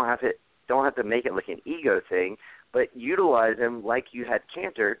bench. You don't have to make it like an ego thing, but utilize him like you had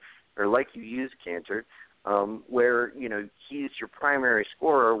Kanter, or like you used Kanter, where he's your primary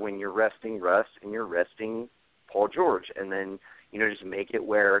scorer when you're resting Russ and you're resting Paul George, and then just make it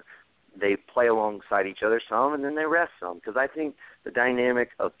where they play alongside each other some, and then they rest some. Because I think the dynamic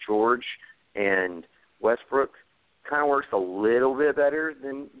of George and Westbrook kind of works a little bit better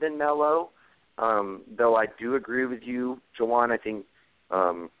than Melo. Though I do agree with you, Jawan. I think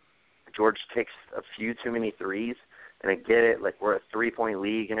George takes a few too many threes, and I get it. Like, we're a 3-point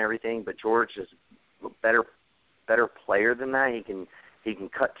league and everything, but George is a better player than that. He can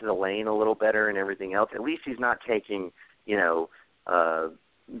cut to the lane a little better and everything else. At least he's not taking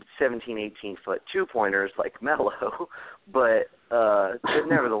 17, 18-foot 2-pointers like Melo, but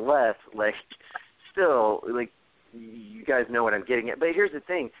nevertheless, like, still, like, you guys know what I'm getting at. But here's the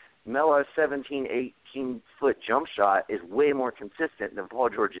thing. Melo's 17, 18-foot jump shot is way more consistent than Paul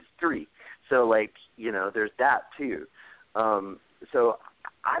George's 3. So, like, there's that too. So,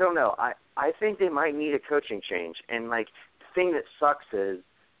 I don't know. I think they might need a coaching change. And, like, the thing that sucks is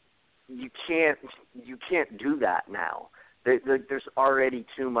you can't do that now. There's already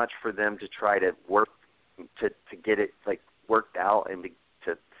too much for them to try to work to get it, like, worked out, and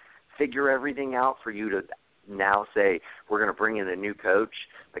to figure everything out for you to now say we're going to bring in a new coach.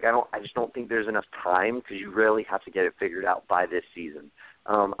 Like I just don't think there's enough time because you really have to get it figured out by this season.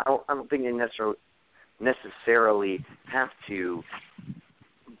 I don't think they necessarily have to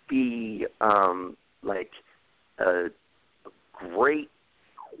be like a great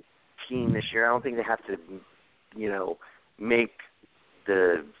team this year. I don't think they have to, make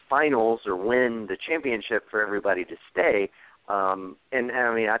the finals or win the championship for everybody to stay. And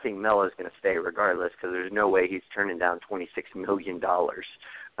I mean, I think Melo's going to stay regardless because there's no way he's turning down $26 million.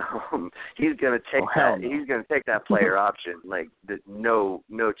 He's going to take that. He's going to take that player option. Like no.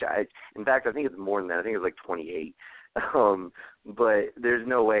 In fact, I think it's more than that. I think it's like 28. But there's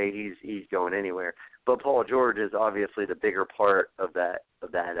no way he's going anywhere. But Paul George is obviously the bigger part of that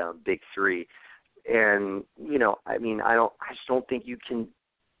big three. And I mean, I just don't think you can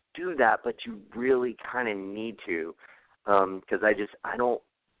do that, but you really kind of need to. Because I just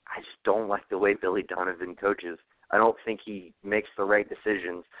don't like the way Billy Donovan coaches. I don't think he makes the right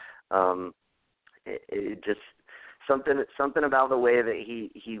decisions. It just something about the way that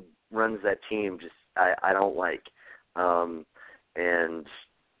he runs that team just I don't like. And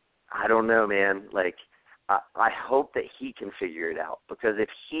I don't know, man. Like I hope that he can figure it out, because if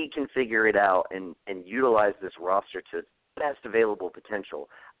he can figure it out and utilize this roster to its best available potential,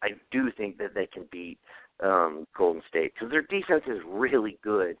 I do think that they can beat Golden State, because their defense is really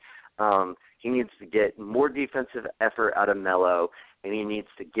good. He needs to get more defensive effort out of Melo, and he needs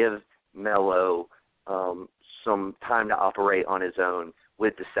to give Melo some time to operate on his own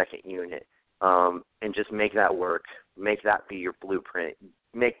with the second unit, and just make that work. Make that be your blueprint.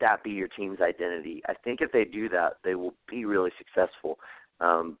 Make that be your team's identity. I think if they do that, they will be really successful.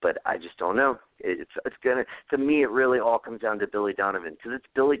 But I just don't know. It's gonna, to me, it really all comes down to Billy Donovan, because it's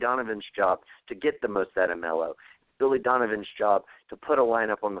Billy Donovan's job to get the most out of Melo. It's Billy Donovan's job to put a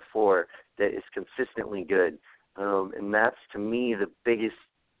lineup on the floor that is consistently good, and that's, to me, the biggest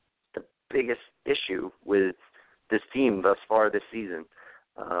issue with this team thus far this season.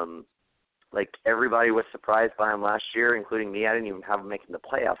 Like, everybody was surprised by him last year, including me. I didn't even have him making the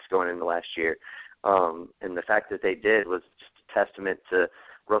playoffs going into last year, and the fact that they did was just testament to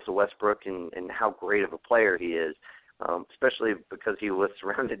Russell Westbrook and how great of a player he is, especially because he was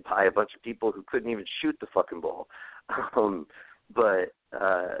surrounded by a bunch of people who couldn't even shoot the fucking ball. But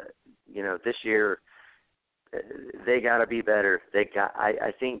this year they got to be better.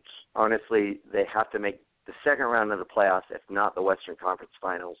 I think, honestly, they have to make the second round of the playoffs, if not the Western Conference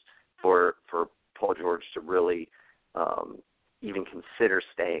Finals, for Paul George to really even consider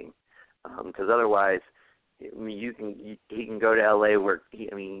staying, because otherwise, I mean, he can go to LA where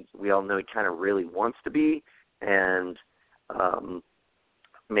we all know he kind of really wants to be, and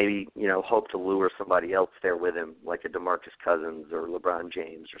maybe hope to lure somebody else there with him, like a DeMarcus Cousins or LeBron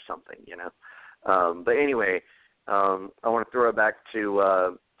James or something, But anyway, I want to throw it back to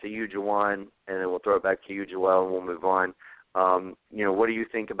you, Jawan, and then we'll throw it back to you, Joel, and we'll move on. What do you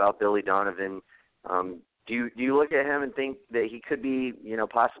think about Billy Donovan? Do you look at him and think that he could be,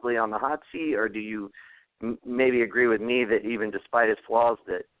 possibly on the hot seat, or do you maybe agree with me that even despite his flaws,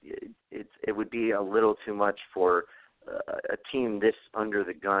 that it would be a little too much for a team this under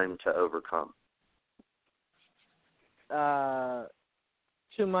the gun to overcome?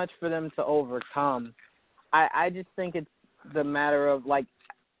 Too much for them to overcome. I just think it's the matter of, like,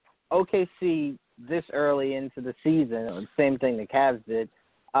 OKC this early into the season, same thing the Cavs did,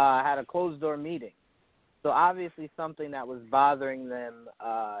 had a closed-door meeting. So obviously something that was bothering them,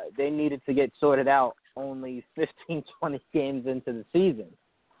 they needed to get sorted out only 15, 20 games into the season.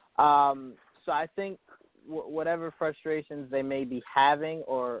 So I think whatever frustrations they may be having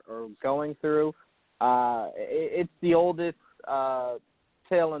or going through, it's the oldest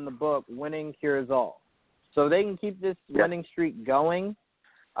tale in the book, winning cures all. So they can keep this winning streak going.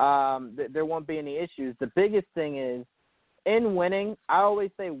 There won't be any issues. The biggest thing is, in winning, I always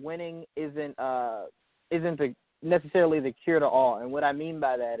say winning isn't necessarily the cure to all. And what I mean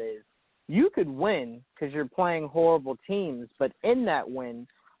by that is, you could win because you're playing horrible teams, but in that win,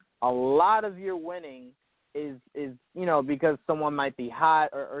 a lot of your winning is because someone might be hot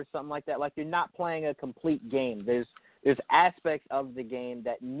or something like that. Like, you're not playing a complete game. There's aspects of the game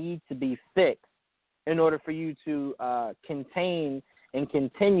that need to be fixed in order for you to contain and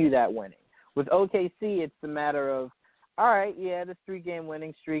continue that winning. With OKC, it's a matter of, all right, yeah, this 3-game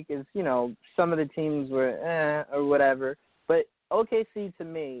winning streak is, some of the teams were or whatever. But OKC, to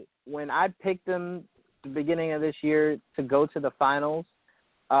me, when I picked them at the beginning of this year to go to the finals,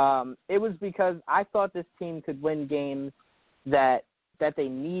 it was because I thought this team could win games that they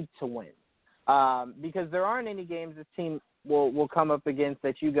need to win. Because there aren't any games this team will come up against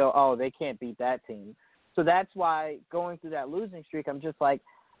that you go, oh, they can't beat that team. So that's why going through that losing streak, I'm just like,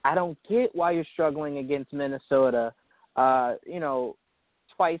 I don't get why you're struggling against Minnesota,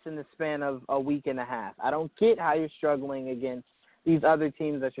 twice in the span of a week and a half. I don't get how you're struggling against these other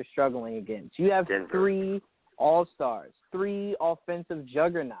teams that you're struggling against. You have Denver. 3 all-stars, 3 offensive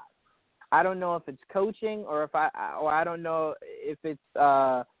juggernauts. I don't know if it's coaching or I don't know if it's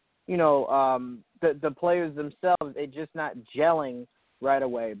the players themselves. They're just not gelling right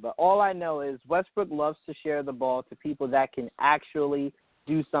away. But all I know is Westbrook loves to share the ball to people that can actually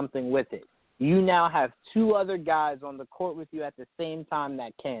do something with it. You now have 2 other guys on the court with you at the same time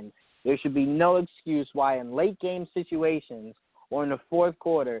that can. There should be no excuse why in late game situations or in the fourth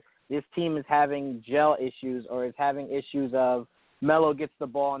quarter this team is having gel issues or is having issues of Melo gets the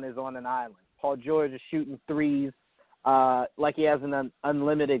ball and is on an island. Paul George is shooting threes like he has an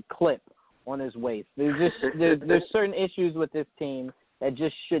unlimited clip on his waist. There's certain issues with this team that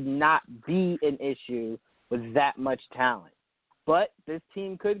just should not be an issue with that much talent. But this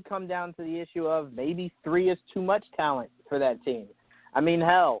team could come down to the issue of maybe 3 is too much talent for that team. I mean,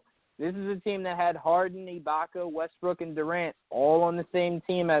 hell, this is a team that had Harden, Ibaka, Westbrook, and Durant all on the same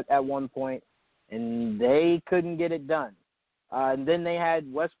team at one point, and they couldn't get it done. And then they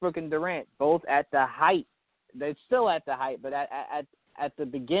had Westbrook and Durant both at the height. They're still at the height, but at the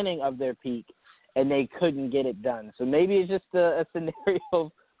beginning of their peak, and they couldn't get it done. So maybe it's just a scenario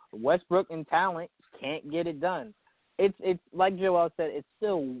of Westbrook and talent can't get it done. It's like Joel said, it's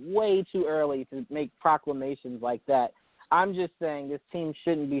still way too early to make proclamations like that. I'm just saying this team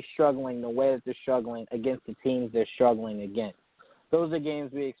shouldn't be struggling the way that they're struggling against the teams they're struggling against. Those are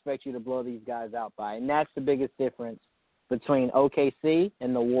games we expect you to blow these guys out by, and that's the biggest difference between OKC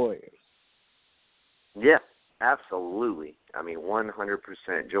and the Warriors. Yeah, absolutely. I mean,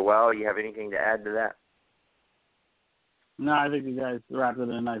 100%. Joel, you have anything to add to that? No, I think you guys wrapped it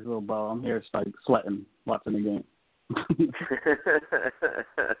in a nice little bow. I'm here like sweating watching the game.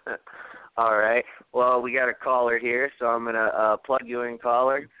 All right. Well, we got a caller here, so I'm going to plug you in,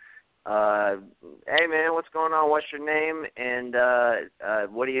 caller. Hey, man, what's going on? What's your name? And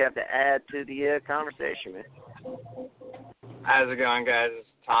what do you have to add to the conversation, man? How's it going, guys? It's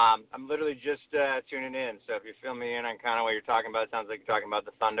Tom. I'm literally just tuning in, so if you fill me in on kind of what you're talking about, it sounds like you're talking about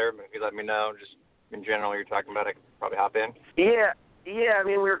the Thunder, but if you let me know just in general what you're talking about, I could probably hop in. Yeah, I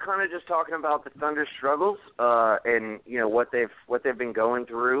mean, we were kind of just talking about the Thunder struggles and, what they've been going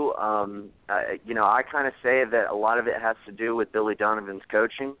through. I kind of say that a lot of it has to do with Billy Donovan's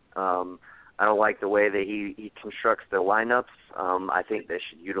coaching. I don't like the way that he constructs their lineups. I think they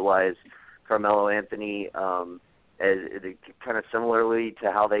should utilize Carmelo Anthony as kind of similarly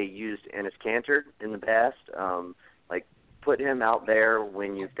to how they used Enes Kanter in the past. Like, put him out there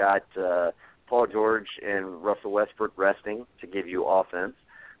when you've got Paul George and Russell Westbrook resting to give you offense,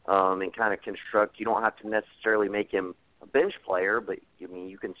 and kind of construct. You don't have to necessarily make him a bench player, but I mean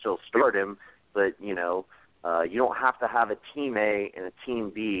you can still start him. But you don't have to have a team A and a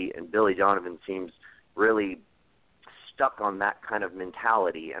team B. And Billy Donovan seems really stuck on that kind of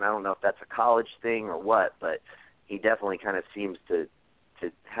mentality. And I don't know if that's a college thing or what, but he definitely kind of seems to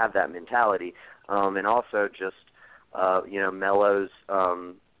have that mentality. And also just Melo's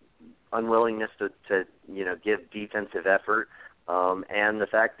unwillingness to give defensive effort, and the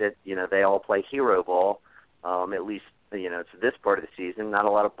fact that they all play hero ball, at least to this part of the season, not a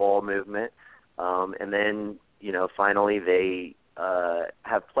lot of ball movement, and then finally they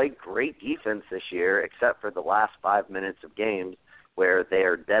have played great defense this year, except for the last 5 minutes of games where they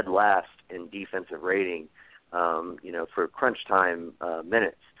are dead last in defensive rating, for crunch time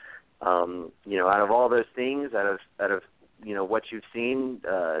minutes. Out of all those things, out of what you've seen,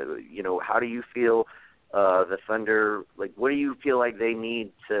 how do you feel the Thunder, like, what do you feel like they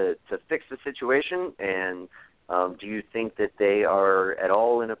need to fix the situation? And do you think that they are at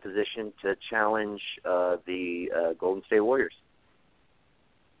all in a position to challenge the Golden State Warriors?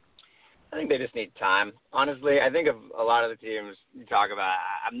 I think they just need time. Honestly, I think of a lot of the teams you talk about,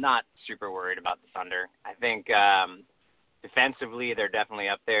 I'm not super worried about the Thunder. I think defensively, they're definitely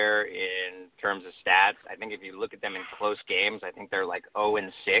up there in terms of stats. I think if you look at them in close games, I think they're like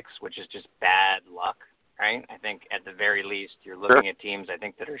 0-6, which is just bad luck, right? I think at the very least, you're looking at teams, I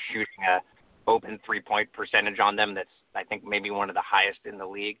think, that are shooting a open three-point percentage on them that's, I think, maybe one of the highest in the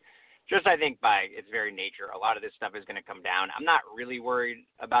league. Just, I think, by its very nature, a lot of this stuff is going to come down. I'm not really worried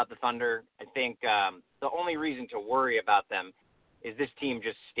about the Thunder. I think the only reason to worry about them is this team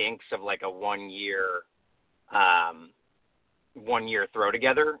just stinks of like a one-year throw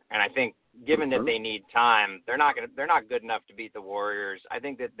together, and I think given that they need time, they're not good enough to beat the Warriors. I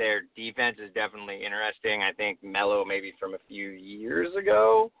think that their defense is definitely interesting. I think Melo maybe from a few years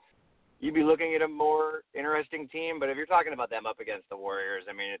ago you'd be looking at a more interesting team. But if you're talking about them up against the Warriors,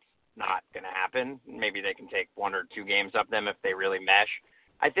 I mean, it's not going to happen. Maybe they can take 1 or 2 games up them if they really mesh.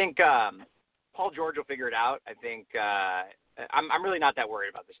 I think Paul George will figure it out. I think I'm really not that worried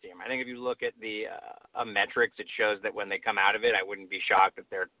about this team. I think if you look at the metrics, it shows that when they come out of it, I wouldn't be shocked if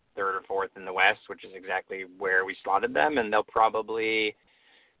they're 3rd or 4th in the West, which is exactly where we slotted them. And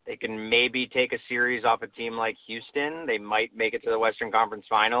they can maybe take a series off a team like Houston. They might make it to the Western Conference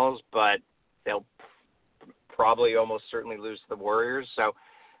Finals, but they'll probably almost certainly lose to the Warriors. So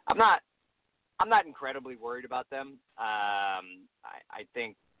I'm not incredibly worried about them. I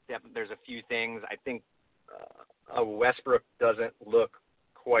think there's a few things. I think Westbrook doesn't look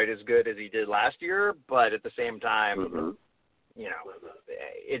quite as good as he did last year, but at the same time, you know,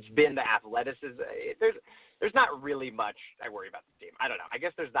 it's been the athleticism. There's not really much I worry about the team. I don't know. I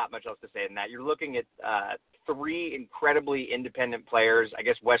guess there's not much else to say than that. You're looking at 3 incredibly independent players. I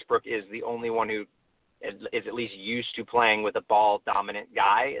guess Westbrook is the only one who is at least used to playing with a ball-dominant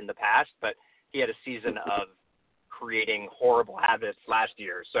guy in the past, but he had a season of creating horrible habits last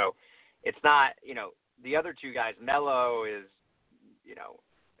year. So it's not, you know, the other 2 guys, Melo is, you know,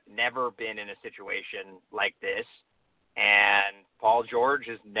 never been in a situation like this. And Paul George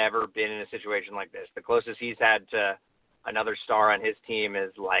has never been in a situation like this. The closest he's had to another star on his team is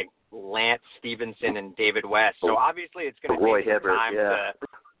like Lance Stevenson and David West. So obviously it's going to take some time to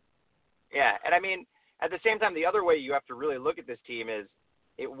 – yeah. And I mean, at the same time, the other way you have to really look at this team is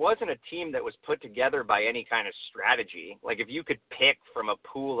it wasn't a team that was put together by any kind of strategy. Like if you could pick from a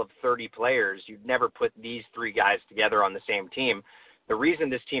pool of 30 players, you'd never put these 3 guys together on the same team. The reason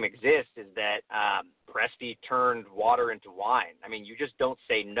this team exists is that Presti turned water into wine. I mean, you just don't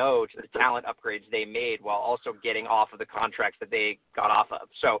say no to the talent upgrades they made while also getting off of the contracts that they got off of.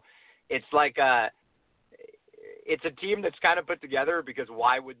 So it's like it's a team that's kind of put together because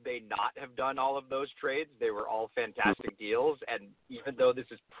why would they not have done all of those trades? They were all fantastic deals. And even though this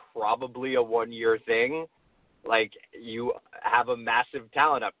is probably a 1-year thing, like you have a massive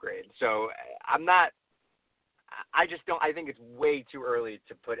talent upgrade. So I think it's way too early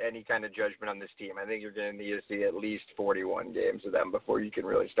to put any kind of judgment on this team. I think you're going to need to see at least 41 games of them before you can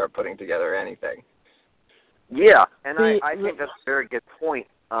really start putting together anything. Yeah, and I think that's a very good point.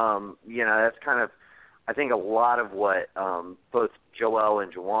 You know, that's kind of, I think a lot of what both Joel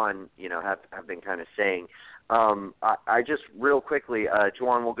and Juwan, you know, have been kind of saying. I just real quickly,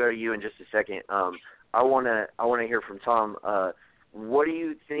 Juwan, we'll go to you in just a second. I want to hear from Tom. What do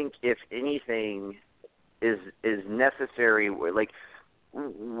you think, if anything, is necessary? Like,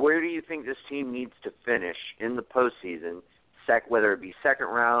 where do you think this team needs to finish in the postseason? Whether it be second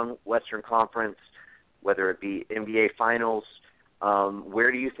round, Western Conference, whether it be NBA Finals,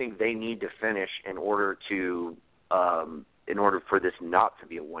 where do you think they need to finish in order for this not to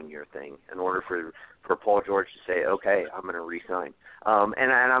be a 1-year thing? In order for Paul George to say, okay, I'm going to re-sign.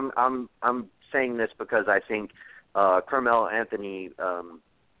 And I'm saying this because I think Carmelo Anthony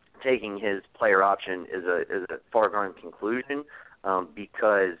taking his player option is a foregone conclusion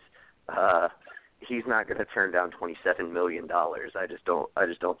because he's not going to turn down $27 million. I just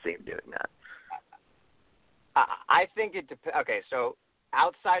don't see him doing that. I think it depends. Okay, so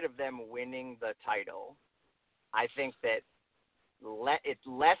outside of them winning the title, I think that it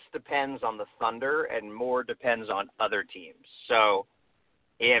less depends on the Thunder and more depends on other teams. So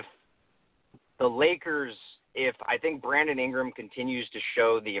if the Lakers, I think Brandon Ingram continues to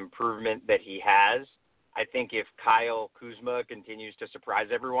show the improvement that he has, I think if Kyle Kuzma continues to surprise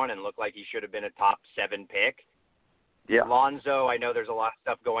everyone and look like he should have been a top 7 pick, yeah. Lonzo, I know there's a lot of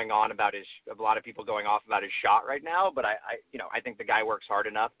stuff going on about a lot of people going off about his shot right now, but I think the guy works hard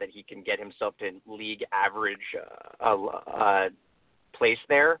enough that he can get himself to league average place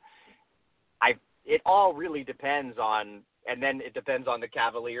there. It all really depends on, and then it depends on the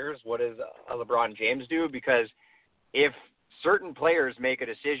Cavaliers. What does LeBron James do? Because if certain players make a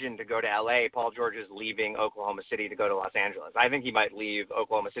decision to go to LA, Paul George is leaving Oklahoma City to go to Los Angeles. I think he might leave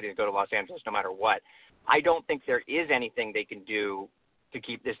Oklahoma City to go to Los Angeles no matter what. I don't think there is anything they can do to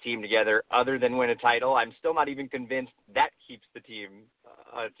keep this team together other than win a title. I'm still not even convinced that keeps the team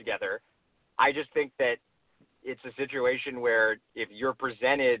together. I just think that it's a situation where if you're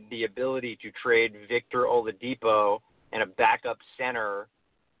presented the ability to trade Victor Oladipo and a backup center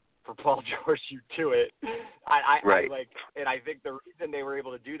for Paul George, you do it. Right. And I think the reason they were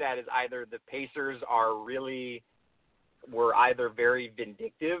able to do that is either the Pacers were either very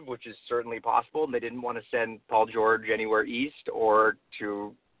vindictive, which is certainly possible, and they didn't want to send Paul George anywhere east or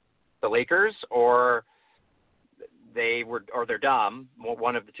to the Lakers, or they're dumb,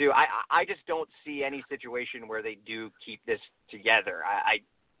 one of the two. I just don't see any situation where they do keep this together.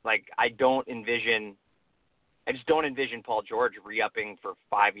 Like, I just don't envision Paul George re-upping for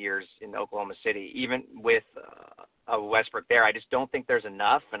 5 years in Oklahoma City, even with a Westbrook there. I just don't think there's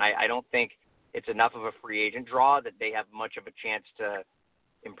enough, and I don't think it's enough of a free agent draw that they have much of a chance to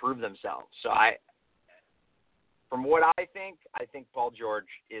improve themselves. So from what I think Paul George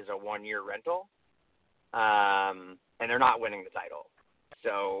is a 1-year rental, and they're not winning the title.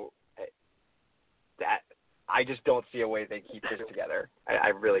 So that I just don't see a way they keep this together. I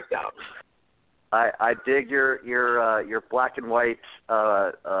really don't. I dig your black and white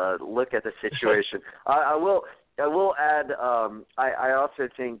look at the situation. I will add. I also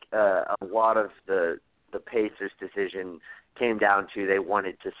think a lot of the Pacers' decision came down to they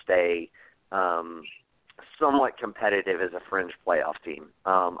wanted to stay somewhat competitive as a fringe playoff team.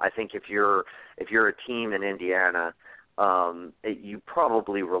 I think if you're a team in Indiana, you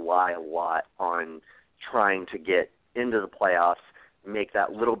probably rely a lot on trying to get into the playoffs, make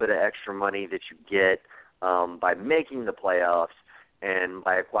that little bit of extra money that you get by making the playoffs and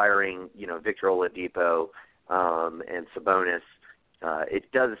by acquiring, Victor Oladipo and Sabonis.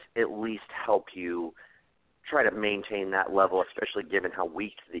 It does at least help you try to maintain that level, especially given how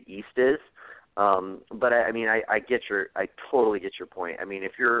weak the East is. But I totally get your point. I mean,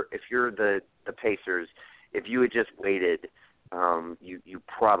 if you're the Pacers, if you had just waited, you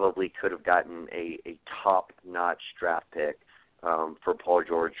probably could have gotten a top-notch draft pick for Paul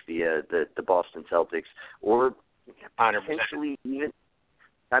George via the Boston Celtics, or potentially even.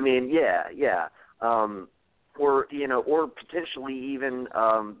 I mean, yeah. Or potentially even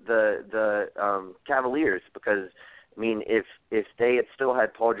the Cavaliers, because I mean, if they had still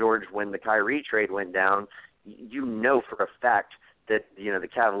had Paul George when the Kyrie trade went down, for a fact that the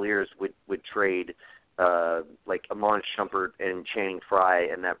Cavaliers would trade like Iman Shumpert and Channing Frye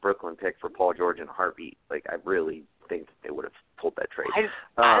and that Brooklyn pick for Paul George in a heartbeat. Like, I really think that they would have pulled that trade.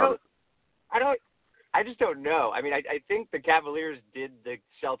 I just don't know. I mean, I think the Cavaliers did the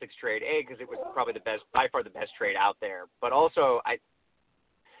Celtics trade, because it was probably by far the best trade out there. But also,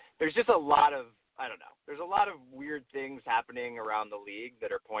 there's just a lot of, there's a lot of weird things happening around the league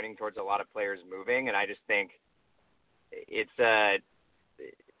that are pointing towards a lot of players moving, and I just think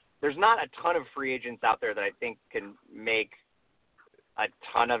there's not a ton of free agents out there that I think can make a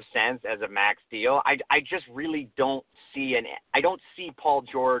ton of sense as a max deal. I just really don't see I don't see Paul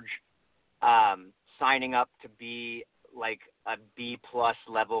George signing up to be like a B-plus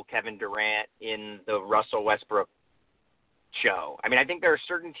level Kevin Durant in the Russell Westbrook show. I mean, I think there are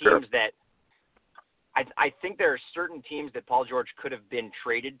certain teams that I think there are certain teams that Paul George could have been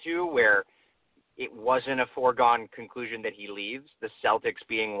traded to where it wasn't a foregone conclusion that he leaves, the Celtics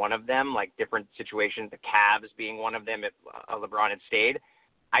being one of them, like different situations, the Cavs being one of them if LeBron had stayed.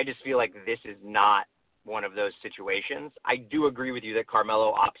 I just feel like this is not one of those situations. I do agree with you that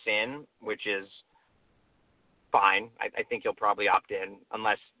Carmelo opts in, which is fine. I think he'll probably opt in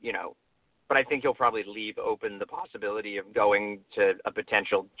unless, but I think he'll probably leave open the possibility of going to a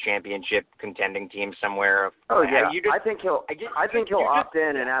potential championship contending team somewhere. Oh yeah, I think he'll opt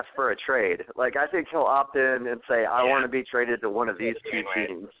in and ask for a trade. Like, I think he'll opt in and say, I want to be traded to one of these two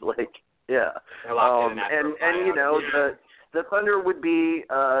teams. Like, yeah. And the Thunder would be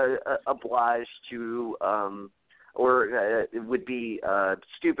obliged to, or it would be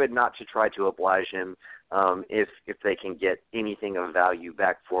stupid not to try to oblige him if they can get anything of value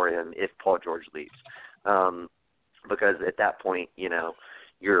back for him if Paul George leaves, because at that point,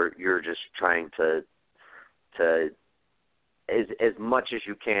 you're just trying to as much as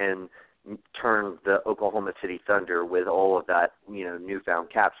you can turn the Oklahoma City Thunder with all of that newfound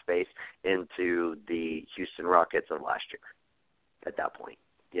cap space into the Houston Rockets of last year. At that point,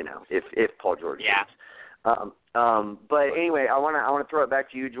 if Paul George leaves. But anyway, I want to throw it back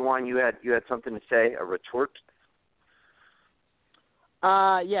to you, Juwan. You had something to say, a retort?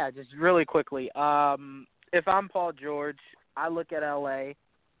 Yeah, just really quickly. If I'm Paul George, I look at LA.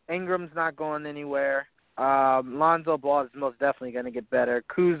 Ingram's not going anywhere. Lonzo Ball is most definitely going to get better.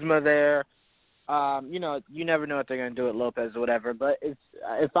 Kuzma there. You never know what they're going to do at Lopez or whatever. But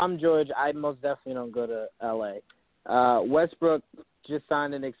if I'm George, I most definitely don't go to LA. Westbrook just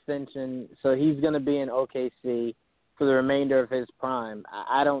signed an extension, so he's going to be in OKC for the remainder of his prime.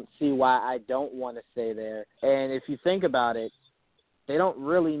 I don't see why I don't want to stay there. And if you think about it, they don't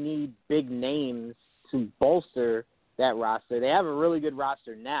really need big names to bolster that roster. They have a really good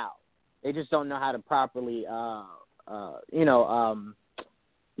roster now. They just don't know how to properly,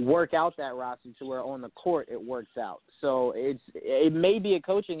 work out that roster to where on the court it works out. So it may be a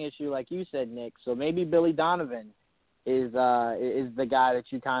coaching issue, like you said, Nick. So maybe Billy Donovan is the guy that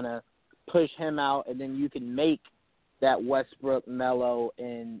you kind of push him out, and then you can make that Westbrook, Melo,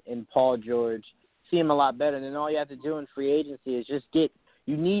 and Paul George seem a lot better. And then all you have to do in free agency is just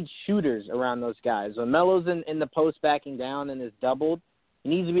you need shooters around those guys. When Melo's in the post backing down and is doubled, he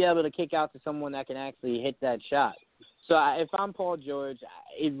needs to be able to kick out to someone that can actually hit that shot. So if I'm Paul George,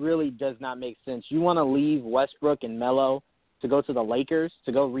 it really does not make sense. You want to leave Westbrook and Melo to go to the Lakers,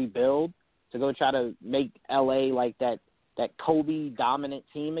 to go rebuild, to go try to make L.A. like that Kobe dominant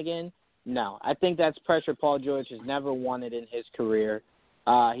team again? No. I think that's pressure Paul George has never wanted in his career.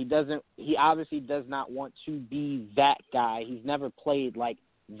 He obviously does not want to be that guy. He's never played like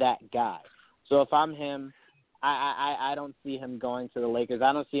that guy. So if I'm him, I don't see him going to the Lakers.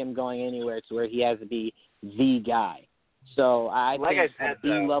 I don't see him going anywhere to where he has to be the guy. So I like think I said, at B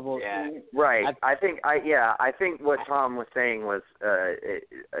level, yeah. Right. I think what Tom was saying was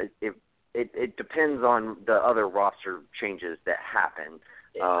it depends on the other roster changes that happen.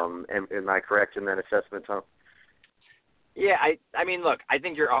 Am I correct in that assessment, Tom? Yeah, I mean, look, I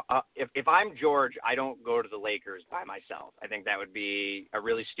think you're if I'm George, I don't go to the Lakers by myself. I think that would be a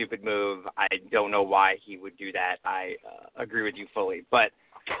really stupid move. I don't know why he would do that. I agree with you fully. But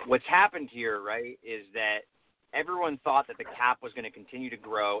what's happened here, right, is that everyone thought that the cap was going to continue to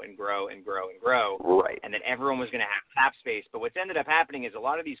grow and grow and grow and grow, right, and that everyone was going to have cap space. But what's ended up happening is a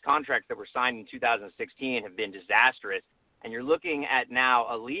lot of these contracts that were signed in 2016 have been disastrous. And you're looking at now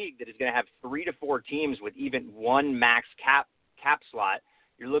a league that is going to have 3 to 4 teams with even one max cap slot.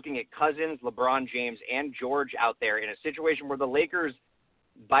 You're looking at Cousins, LeBron James, and George out there in a situation where the Lakers,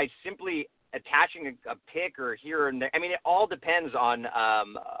 by simply attaching a pick or here and there, I mean, it all depends on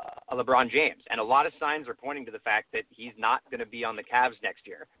LeBron James. And a lot of signs are pointing to the fact that he's not going to be on the Cavs next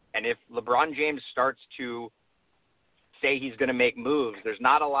year. And if LeBron James starts to say he's going to make moves, there's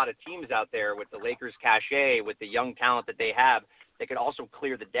not a lot of teams out there with the Lakers cachet, with the young talent that they have, that could also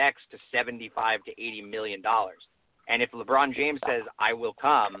clear the decks to $75 to $80 million. And if LeBron James says, I will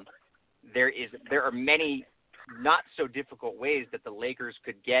come, there are many not so difficult ways that the Lakers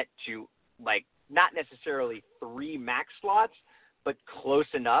could get to, like, not necessarily 3 max slots, but close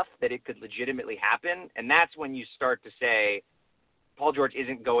enough that it could legitimately happen. And that's when you start to say, Paul George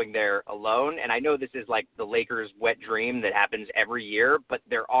isn't going there alone. And I know this is like the Lakers' wet dream that happens every year, but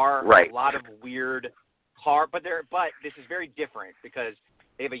there are a lot of weird but this is very different because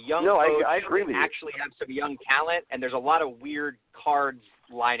they have a young coach. I agree with you. Actually have some young talent, and there's a lot of weird cards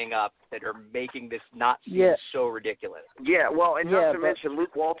lining up that are making this not seem so ridiculous. Yeah, well, and not to mention,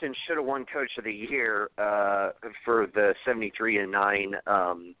 Luke Walton should have won Coach of the Year for the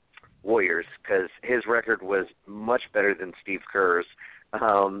 73-9 Warriors, because his record was much better than Steve Kerr's,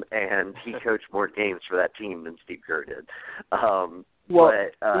 and he coached more games for that team than Steve Kerr did. And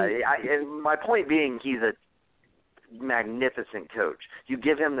my point being, he's a magnificent coach. You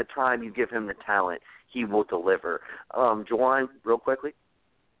give him the time, you give him the talent, he will deliver. Juwan, real quickly?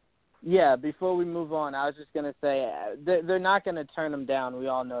 Yeah, before we move on, I was just going to say they're not going to turn him down. We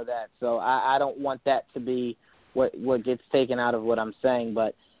all know that. So I don't want that to be what gets taken out of what I'm saying,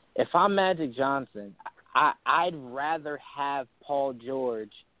 but if I'm Magic Johnson, I'd rather have Paul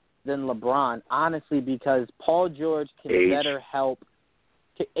George than LeBron, honestly, because Paul George can better help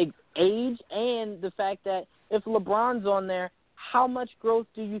age and the fact that if LeBron's on there, how much growth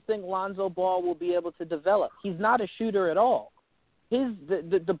do you think Lonzo Ball will be able to develop? He's not a shooter at all.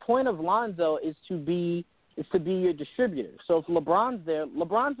 The point of Lonzo is to be your distributor. So if LeBron's there,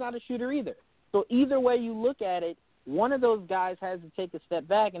 LeBron's not a shooter either. So either way you look at it, one of those guys has to take a step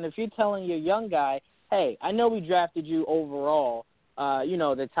back. And if you're telling your young guy, hey, I know we drafted you overall,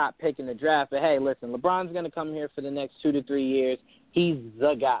 the top pick in the draft, but hey, listen, LeBron's going to come here for the next 2 to 3 years. He's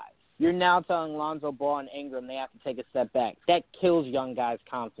the guy. You're now telling Lonzo Ball and Ingram they have to take a step back. That kills young guys'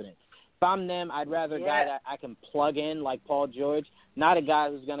 confidence. If I'm them, I'd rather a guy that I can plug in like Paul George, not a guy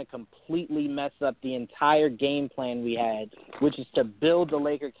who's going to completely mess up the entire game plan we had, which is to build the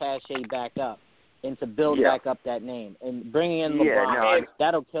Laker cachet back up and to build back up that name. And bringing in LeBron,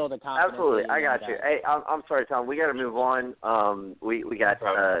 that'll kill the confidence. Absolutely. I got you. Hey, I'm sorry, Tom. We got to move on. We got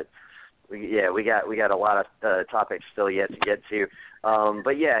a lot of topics still yet to get to.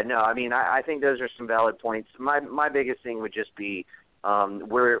 I think those are some valid points. My biggest thing would just be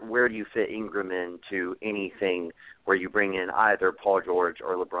where do you fit Ingram into anything where you bring in either Paul George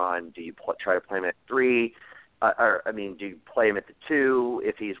or LeBron? Do you try to play him at 3? Do you play him at the 2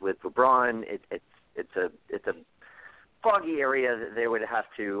 if he's with LeBron? It's a foggy area that they would have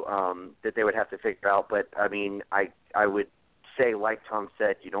to figure out. But I would say, like Tom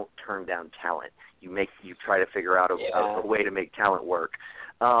said, you don't turn down talent. You try to figure out a way to make talent work.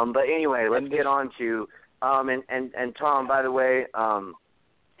 But anyway, let's get on to and Tom, by the way,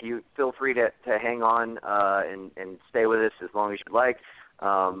 you feel free to hang on and stay with us as long as you'd like.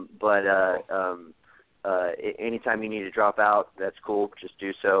 But anytime you need to drop out, that's cool. Just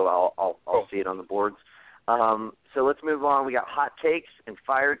do so. I'll see it on the boards. So let's move on. We got hot takes and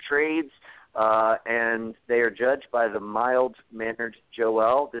fire trades, and they are judged by the mild-mannered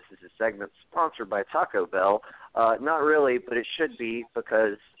Joel. This is a segment sponsored by Taco Bell. Not really, but it should be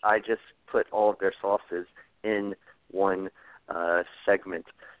because I just put all of their sauces in one segment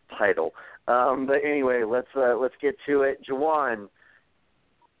title. But anyway, let's get to it. Jawan,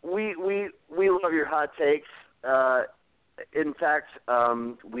 we love your hot takes. In fact,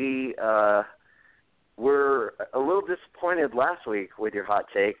 we were a little disappointed last week with your hot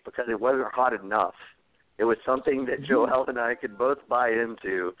take because it wasn't hot enough. It was something that Joel and I could both buy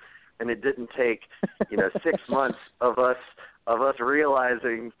into, and it didn't take 6 months of us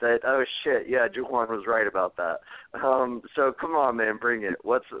realizing that, oh shit, yeah, Juwan was right about that. So come on, man, bring it.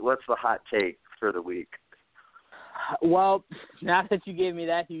 What's the hot take for the week? Well, now that you gave me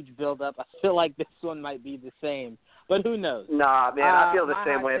that huge build-up, I feel like this one might be the same. But who knows? Nah, man, I feel the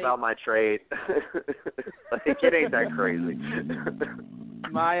same way about my trade. Like, it ain't that crazy.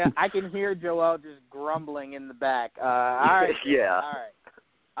 I can hear Joel just grumbling in the back. All right. Yeah.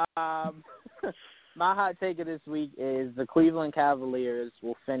 All right. My hot take of this week is the Cleveland Cavaliers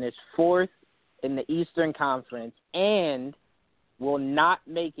will finish 4th in the Eastern Conference and will not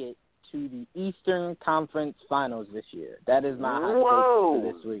make it to the Eastern Conference Finals this year. That is my hot take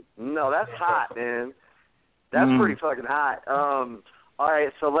for this week. No, that's hot, man. That's pretty fucking hot. All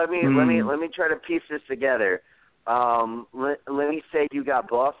right, so let me try to piece this together. Let me say you got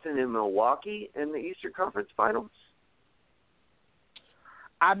Boston and Milwaukee in the Eastern Conference Finals.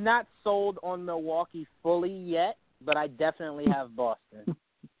 I'm not sold on Milwaukee fully yet, but I definitely have Boston.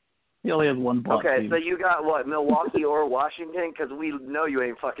 He only has one Boston. Okay, so you got what, Milwaukee or Washington? Because we know you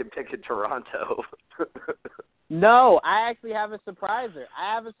ain't fucking picking Toronto. No, I actually have a surpriser.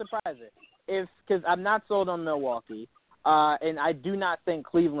 Because I'm not sold on Milwaukee, and I do not think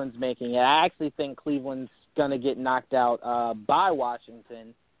Cleveland's making it. I actually think Cleveland's going to get knocked out by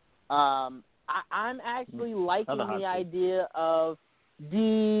Washington. I'm actually liking the idea of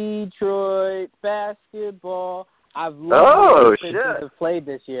Detroit basketball. I've loved the way the Pistons have played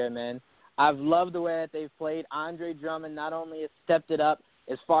this year, man. I've loved the way that they've played. Andre Drummond not only has stepped it up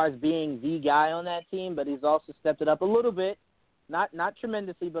as far as being the guy on that team, but he's also stepped it up a little bit. Not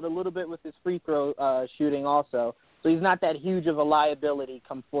tremendously, but a little bit with his free throw shooting also. So he's not that huge of a liability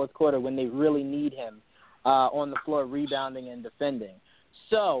come fourth quarter when they really need him on the floor rebounding and defending.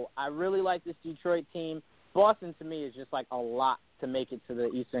 So I really like this Detroit team. Boston, to me, is just like a lot to make it to the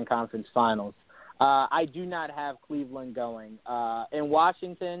Eastern Conference Finals. I do not have Cleveland going. In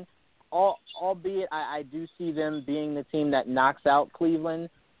Washington, albeit I do see them being the team that knocks out Cleveland,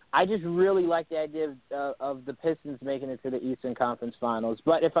 I just really like the idea of the Pistons making it to the Eastern Conference Finals.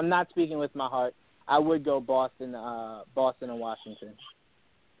 But if I'm not speaking with my heart, I would go Boston and Washington.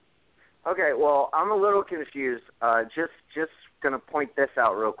 Okay, well, I'm a little confused. Just going to point this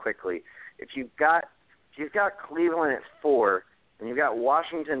out real quickly. If you've got Cleveland at 4 and you've got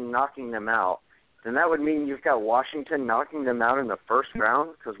Washington knocking them out, then that would mean you've got Washington knocking them out in the first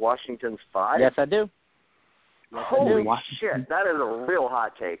round because Washington's 5? Yes, I do. Holy shit, that is a real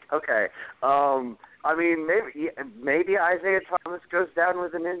hot take. Okay. I mean, maybe Isaiah Thomas goes down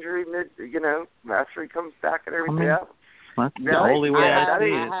with an injury after he comes back and everything else. That's the only way I see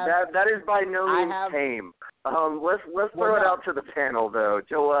it. That is by no means tame. Let's throw it out to the panel, though.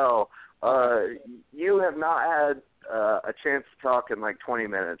 Joel, you have not had a chance to talk in like 20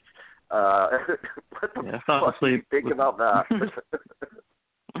 minutes. What the fuck do you think about that?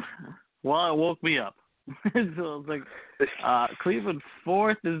 Well, it woke me up. So it's like Cleveland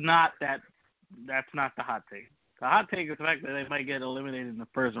 4th is not that. That's not the hot take. The hot take is the fact that they might get eliminated in the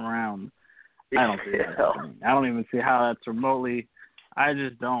first round. I don't see that happening. I don't even see how that's remotely. I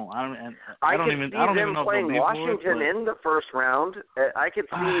just don't. I don't even know playing Washington in the first round. I could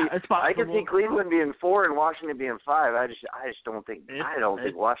see Cleveland being 4 and Washington being 5. I just don't think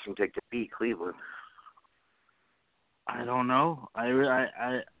Washington could beat Cleveland. I don't know. I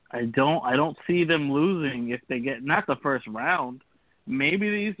don't see them losing if they get not the first round. Maybe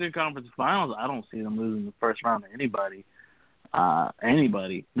the Eastern Conference Finals. I don't see them losing the first round to anybody.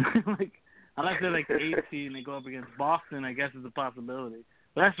 Like unless they're like the 8th seed and they go up against Boston, I guess is a possibility.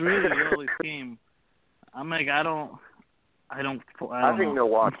 But that's really the only team. I'm like I think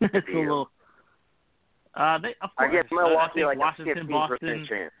Milwaukee could be a little. I guess Milwaukee like Washington, a 15%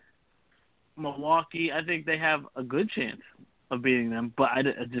 chance. Milwaukee, I think they have a good chance of beating them, but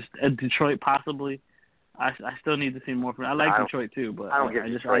Detroit possibly. I still need to see more from. I like Detroit too, but I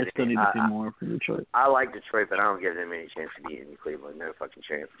still need to see more from Detroit. I like Detroit, but I don't give them any chance to beat any Cleveland. No fucking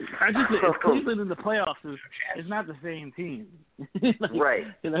chance. If Cleveland in the playoffs is not the same team. Right.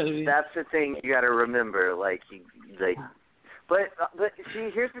 You know what I mean? That's the thing you got to remember. But see,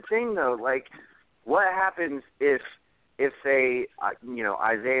 here's the thing though. Like, what happens if say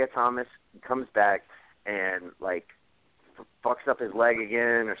Isaiah Thomas comes back and like fucks up his leg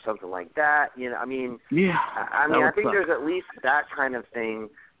again or something like that? I think there's at least that kind of thing.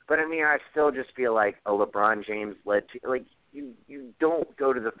 But I mean, I still just feel like a LeBron James led to like you don't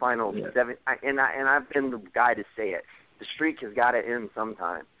go to the finals seven. And I've been the guy to say it. The streak has got to end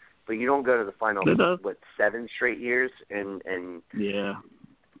sometime. But you don't go to the finals 7 straight years and yeah.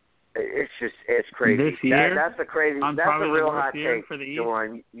 It's crazy. This year, that's a crazy. That's a real hot take for the East.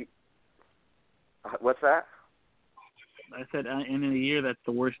 Jordan. What's that? I said in a year that's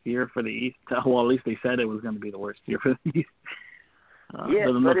the worst year for the East. Well, at least they said it was going to be the worst year for the East.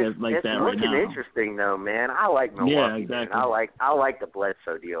 Doesn't look it's looking interesting though, man. I like Milwaukee. Yeah, exactly. Man. I like the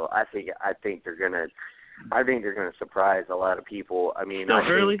Bledsoe deal. I think they're gonna surprise a lot of people. I mean,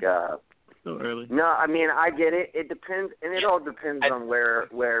 Still early. No, I mean, I get it. It depends, and it all depends on where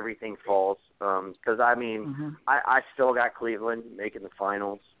everything falls. Because I mean, I still got Cleveland making the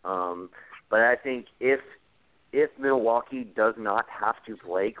finals. But I think if Milwaukee does not have to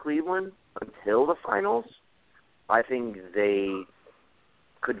play Cleveland until the finals, I think they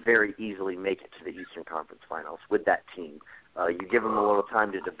could very easily make it to the Eastern Conference Finals with that team. You give them a little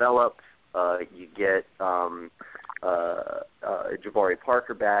time to develop. You get Jabari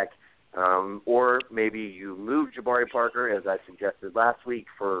Parker back. Or maybe you move Jabari Parker, as I suggested last week,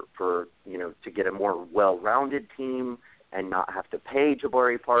 for to get a more well-rounded team and not have to pay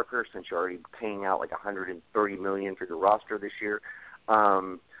Jabari Parker since you're already paying out like $130 million for your roster this year.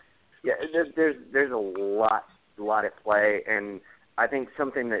 There's a lot at play, and I think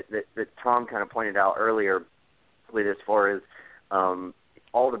something that Tom kind of pointed out earlier, with as far as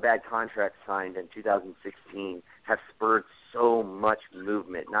all the bad contracts signed in 2016 have spurred so much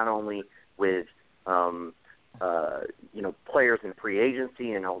movement, not only with players in free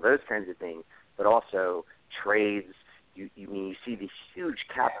agency and all those kinds of things, but also trades. You see these huge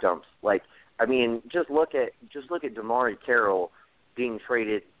cap dumps. Like, I mean, just look at DeMar Carroll being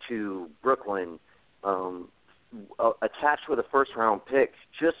traded to Brooklyn, attached with a first-round pick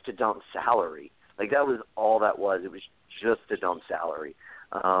just to dump salary. Like, that was all that was. It was just to dump salary.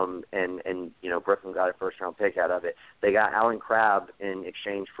 And Brooklyn got a first-round pick out of it. They got Alan Crabb in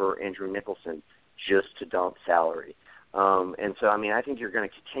exchange for Andrew Nicholson just to dump salary. And so, I mean, I think you're going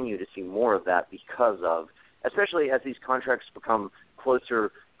to continue to see more of that because of, especially as these contracts become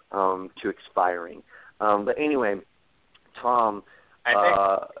closer to expiring. But anyway, Tom,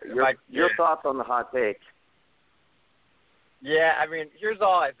 your thoughts on the hot take? Yeah, I mean, here's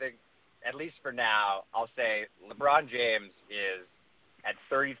all I think, at least for now, I'll say LeBron James is, at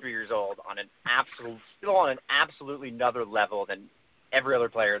 33 years old, still on an absolutely another level than every other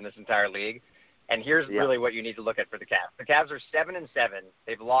player in this entire league. And here's really what you need to look at for the Cavs. The Cavs are 7-7.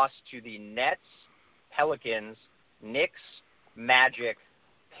 They've lost to the Nets, Pelicans, Knicks, Magic,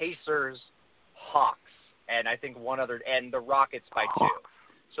 Pacers, Hawks, and I think one other, and the Rockets by 2.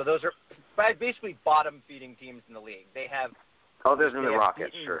 So those are basically bottom-feeding teams in the league. They have. Oh, there's in the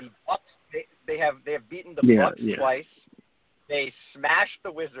Rockets, sure. The Bucks, they have beaten the Bucks twice. They smashed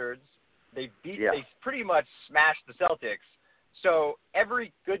the Wizards. They pretty much smashed the Celtics. So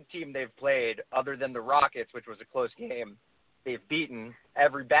every good team they've played, other than the Rockets, which was a close game, they've beaten.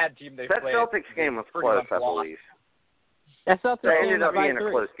 Every bad team they've played. That Celtics game was close, I believe. That Celtics game ended up being a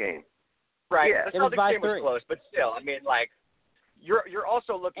close game. Right. Yeah. The Celtics game was close, but still, I mean, like, you're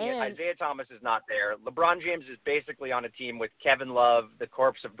also looking at Isaiah Thomas is not there. LeBron James is basically on a team with Kevin Love, the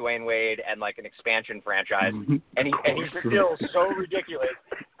corpse of Dwayne Wade, and like an expansion franchise, and he's still so ridiculous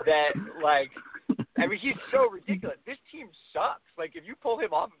that, like, I mean, he's so ridiculous. This team sucks. Like, if you pull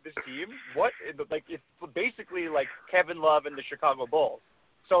him off of this team, it's basically like Kevin Love and the Chicago Bulls.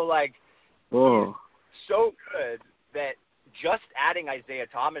 So, like, he's so good that just adding Isaiah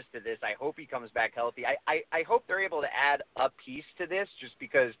Thomas to this, I hope he comes back healthy. I hope they're able to add a piece to this just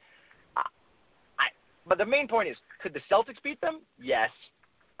because but the main point is, could the Celtics beat them? Yes.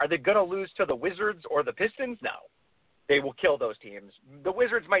 Are they going to lose to the Wizards or the Pistons? No. They will kill those teams. The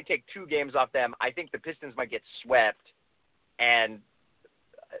Wizards might take 2 games off them. I think the Pistons might get swept. And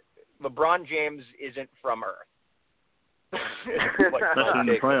LeBron James isn't from Earth. He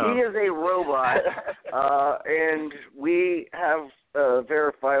is a robot, and we have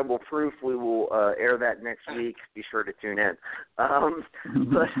verifiable proof. We will air that next week. Be sure to tune in.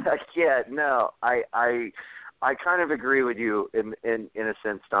 But yeah, no, I kind of agree with you in a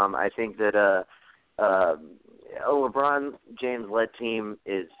sense, Tom. I think that a LeBron James led team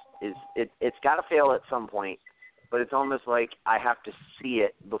it's got to fail at some point, but it's almost like I have to see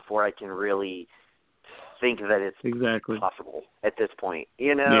it before I can really think that it's possible at this point.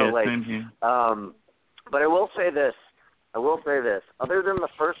 You know, same here. But I will say this. Other than the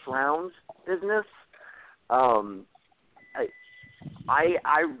first round business, I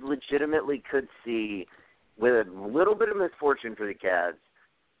legitimately could see, with a little bit of misfortune for the Cavs,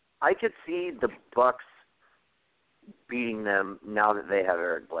 I could see the Bucks beating them now that they have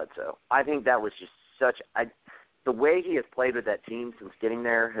Eric Bledsoe. I think that was just the way he has played with that team since getting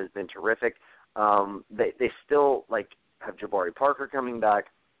there has been terrific. They still have Jabari Parker coming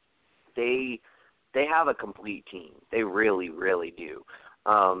back. They have a complete team. They really, really do.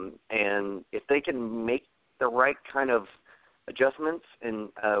 And if they can make the right kind of adjustments, and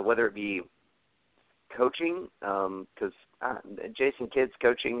whether it be coaching, because Jason Kidd's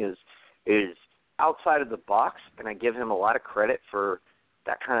coaching is outside of the box, and I give him a lot of credit for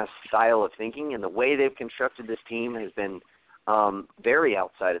that kind of style of thinking, and the way they've constructed this team has been very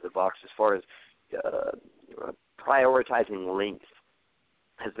outside of the box as far as prioritizing length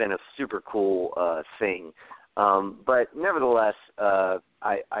has been a super cool thing. But nevertheless, I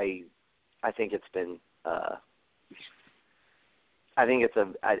think it's been I think it's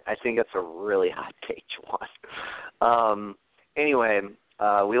a really hot take, Juwan. Anyway,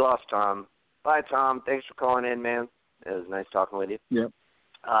 we lost Tom. Bye, Tom. Thanks for calling in, man. It was nice talking with you. Yep.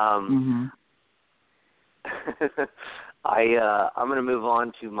 I'm going to move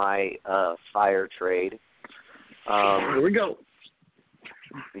on to my fire trade. Here we go.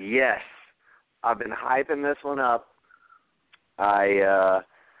 Yes, I've been hyping this one up. I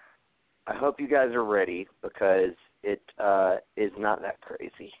hope you guys are ready, because it is not that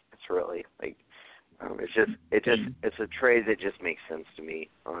crazy. It's really it's a trade that just makes sense to me,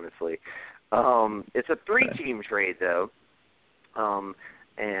 honestly. It's a 3-team trade though,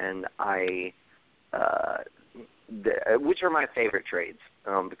 and which are my favorite trades,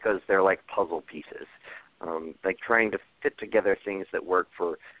 because they're like puzzle pieces, like trying to fit together things that work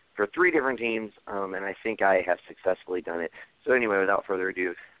for 3 different teams, and I think I have successfully done it. So anyway, without further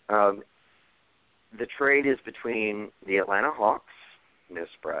ado, the trade is between the Atlanta Hawks, no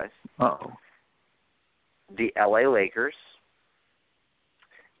surprise, the LA Lakers,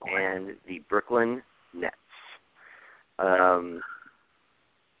 and the Brooklyn Nets.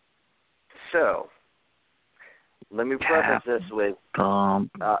 So, let me preface this with...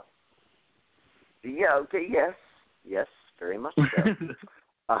 yes, very much so.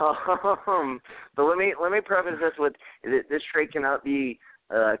 But let me preface this with this trade cannot be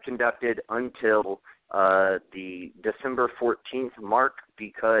conducted until the December 14th mark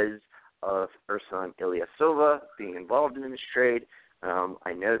because of Ersan Ilyasova being involved in this trade.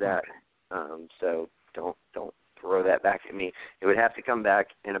 I know that, so don't throw that back at me. It would have to come back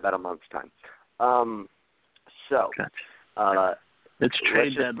in about a month's time. It's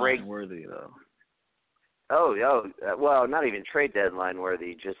trade deadline worthy, though. Well, not even trade deadline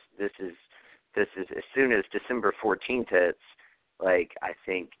worthy. Just this is as soon as December 14th hits. I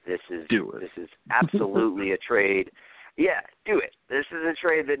think this is absolutely a trade. Yeah, do it. This is a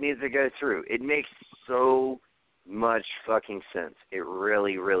trade that needs to go through. It makes so much fucking sense. It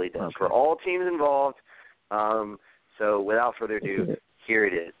really, really does for all teams involved. So without further ado, here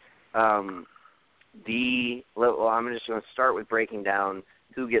it is. I'm just going to start with breaking down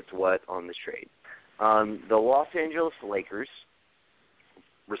who gets what on this trade. The Los Angeles Lakers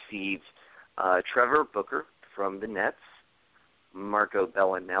received Trevor Booker from the Nets, Marco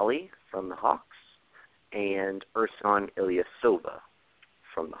Bellinelli from the Hawks, and Ersan Ilyasova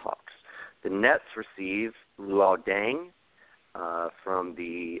from the Hawks. The Nets receive Luol Deng from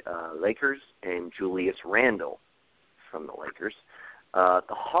the Lakers and Julius Randle from the Lakers. The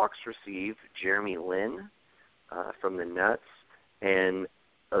Hawks receive Jeremy Lin from the Nets and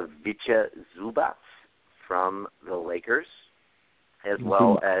Ivica Zubac from the Lakers, as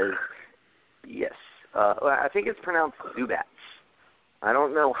well as, I think it's pronounced Zubac. I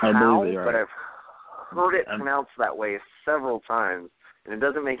don't know how, but I've heard it pronounced that way several times, and it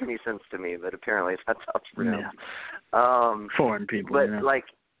doesn't make any sense to me, but apparently that's how it's pronounced. Foreign people. But,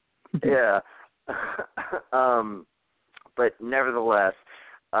 but nevertheless,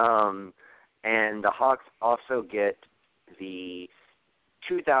 and the Hawks also get the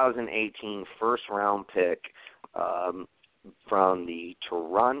 2018 first-round pick from the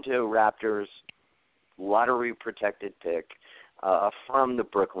Toronto Raptors, lottery-protected pick. from the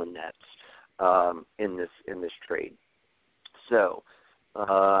Brooklyn Nets in this trade. So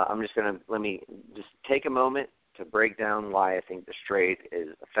I'm just going to let me just take a moment to break down why I think this trade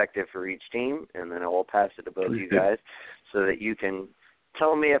is effective for each team, and then I will pass it to both of you guys so that you can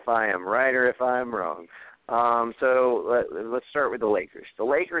tell me if I am right or if I'm wrong. So let's start with the Lakers. The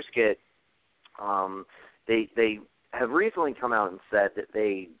Lakers get they have recently come out and said that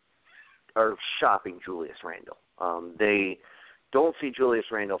they are shopping Julius Randle. They don't see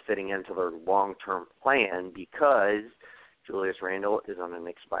Julius Randle fitting into their long-term plan because Julius Randle is on an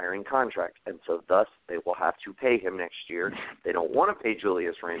expiring contract, and so thus they will have to pay him next year. They don't want to pay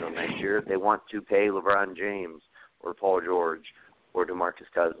Julius Randle next year. They want to pay LeBron James or Paul George or DeMarcus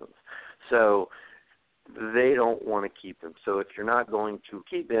Cousins. So they don't want to keep him. So if you're not going to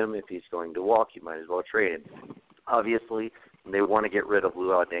keep him, if he's going to walk, you might as well trade him. Obviously, they want to get rid of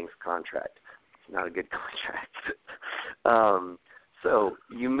Luol Deng's contract. It's not a good contract. So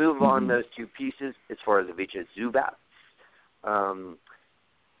you move on those two pieces as far as Ivica Zubac.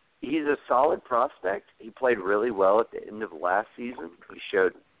 He's a solid prospect. He played really well at the end of last season. He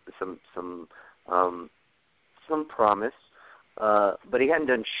showed some promise, but he hadn't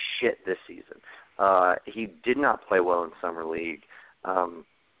done shit this season. He did not play well in summer league.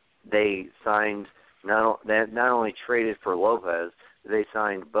 They signed they not only traded for Lopez, they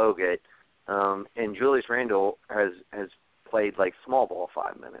signed Bogut, and Julius Randle has played like small ball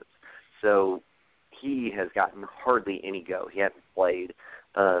 5 minutes. So he has gotten hardly any go. He hasn't played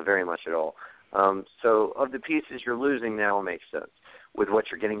very much at all. So of the pieces you're losing now makes sense. With what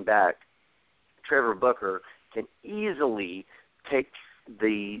you're getting back, Trevor Booker can easily take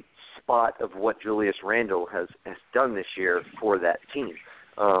the spot of what Julius Randle has done this year for that team.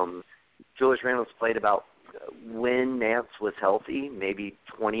 Julius Randle's played about, when Nance was healthy, maybe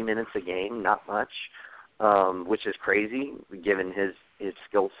 20 minutes a game, not much, which is crazy given his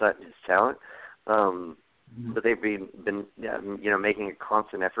skill set and his talent. But they've been making a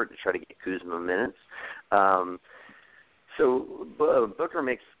constant effort to try to get Kuzma minutes. So Booker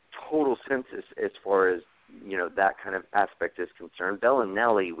makes total sense as far as that kind of aspect is concerned.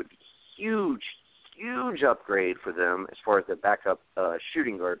 Bellinelli would be huge upgrade for them as far as the backup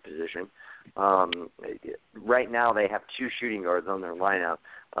shooting guard position. Right now they have two shooting guards on their lineup.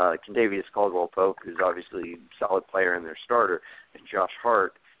 Condavious Caldwell-Pope, who's obviously a solid player and their starter, and Josh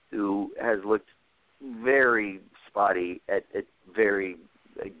Hart, who has looked very spotty at very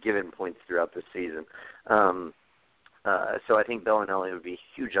given points throughout the season. So I think Bellinelli would be a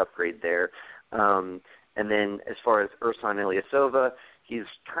huge upgrade there. And then as far as Ersan Ilyasova, he's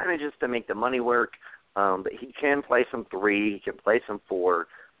kind of just to make the money work, but he can play some three, he can play some four.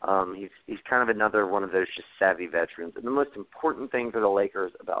 He's kind of another one of those just savvy veterans. And the most important thing for the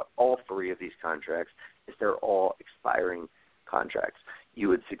Lakers about all three of these contracts is they're all expiring contracts. You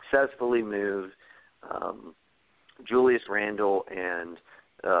would successfully move Julius Randle and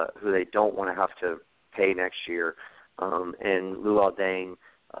who they don't want to have to pay next year, and Luol Deng,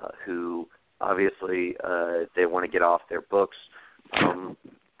 who obviously they want to get off their books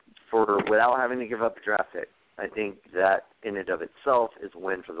without having to give up a draft pick. I think that in and of itself is a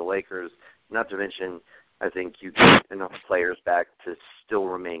win for the Lakers, not to mention I think you get enough players back to still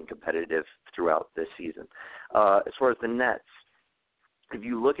remain competitive throughout this season. As far as the Nets, if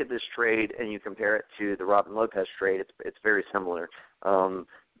you look at this trade and you compare it to the Robin Lopez trade, it's very similar.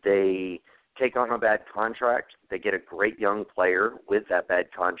 They take on a bad contract. They get a great young player with that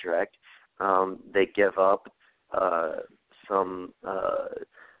bad contract. They give up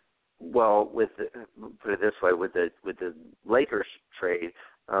put it this way, with the Lakers trade,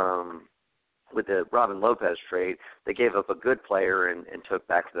 with the Robin Lopez trade, they gave up a good player and took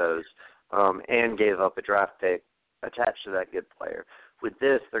back those, and gave up a draft pick attached to that good player. With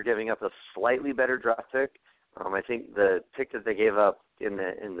this, they're giving up a slightly better draft pick. I think the pick that they gave up in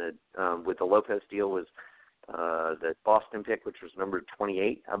the with the Lopez deal was the Boston pick, which was number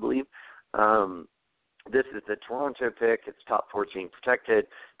 28, I believe. This is the Toronto pick. It's top 14 protected.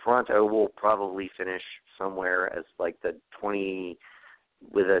 Toronto will probably finish somewhere as like the 20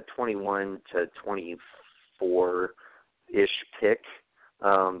 with a 21 to 24-ish pick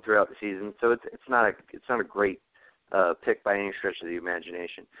throughout the season. So it's not a great pick by any stretch of the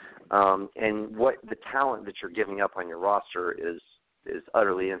imagination. And what the talent that you're giving up on your roster is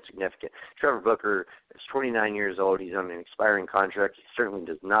utterly insignificant. Trevor Booker is 29 years old. He's on an expiring contract. He certainly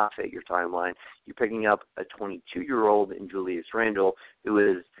does not fit your timeline. You're picking up a 22-year-old in Julius Randle, who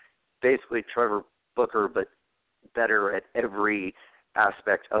is basically Trevor Booker, but better at every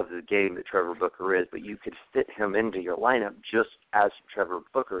aspect of the game that Trevor Booker is, but you could fit him into your lineup just as Trevor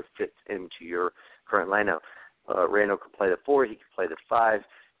Booker fits into your current lineup. Randall could play the 4. He could play the 5.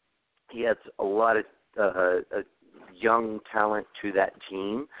 He adds a lot of young talent to that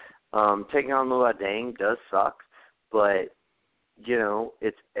team. Taking on Luol Deng does suck, but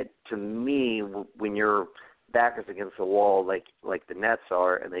to me, when your back is against the wall like the Nets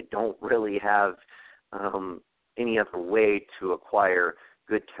are, and they don't really have any other way to acquire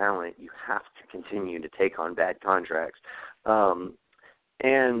good talent, you have to continue to take on bad contracts.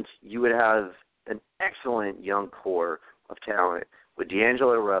 And you would have an excellent young core of talent with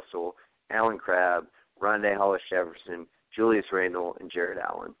D'Angelo Russell, Allen Crabbe, Rondae Hollis-Jefferson, Julius Randle, and Jared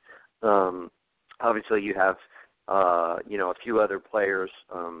Allen. Obviously, you have a few other players,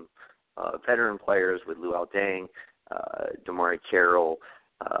 veteran players with Luol Deng, Damari Carroll.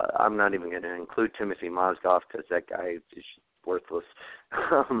 I'm not even going to include Timothy Mozgov because that guy is worthless.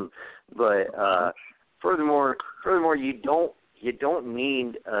 But furthermore, you don't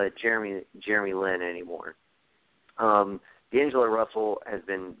need Jeremy Lin anymore. D'Angelo Russell has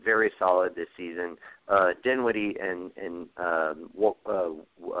been very solid this season. Dinwiddie and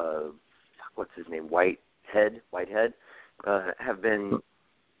what's his name, Whitehead, have been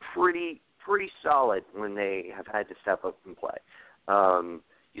pretty solid when they have had to step up and play.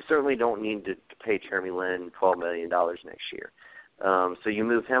 You certainly don't need to pay Jeremy Lin $12 million next year. So you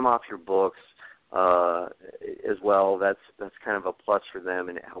move him off your books as well. That's kind of a plus for them,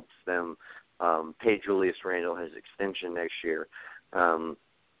 and it helps them pay Julius Randle his extension next year.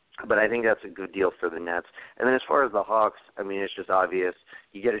 But I think that's a good deal for the Nets. And then as far as the Hawks, I mean, it's just obvious.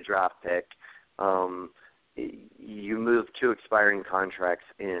 You get a draft pick. You move 2 expiring contracts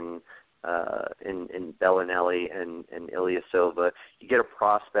in Bellinelli and Ilyasova. You get a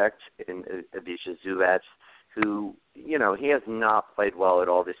prospect in Ivica Zubac, who, he has not played well at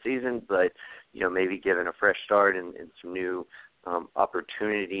all this season, but, maybe given a fresh start and some new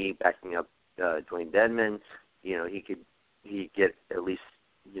opportunity backing up Dwayne Dedmon, he'd get at least,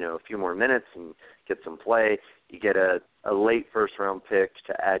 a few more minutes and get some play. You get a late first-round pick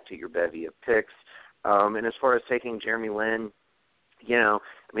to add to your bevy of picks. And as far as taking Jeremy Lin,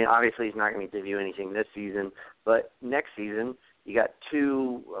 obviously he's not going to give you anything this season, but next season you got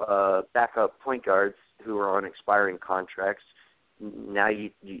 2 backup point guards who are on expiring contracts. Now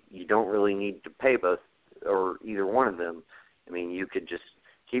you don't really need to pay both or either one of them. I mean, you could just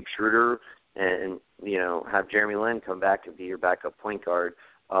keep Schroeder and have Jeremy Lin come back and be your backup point guard.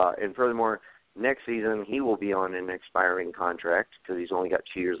 And furthermore, next season he will be on an expiring contract because he's only got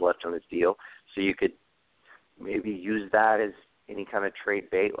 2 years left on his deal. So you could maybe use that as any kind of trade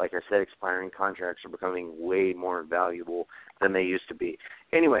bait. Like I said, expiring contracts are becoming way more valuable than they used to be.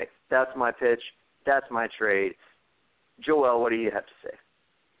 Anyway, that's my pitch. That's my trade. Joel, what do you have to say?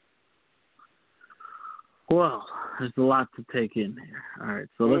 Well, there's a lot to take in here. All right,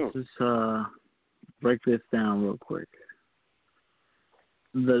 so let's just break this down real quick.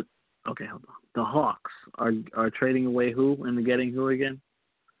 Hold on. The Hawks are trading away who and getting who again?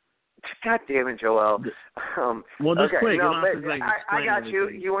 God damn it, Joel. Well, just okay, quick. No, I got you.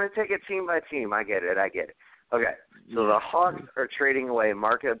 You want to take it team by team. I get it. Okay, so the Hawks are trading away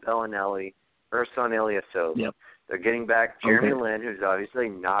Marco Bellinelli, Ersan Ilyasova. Yep. They're getting back Jeremy Lin, who's obviously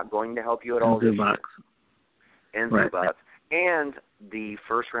not going to help you at all this year. And Zubac. And the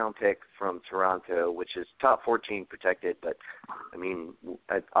first-round pick from Toronto, which is top 14 protected, but,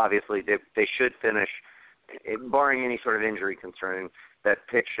 obviously they should finish, barring any sort of injury concern, that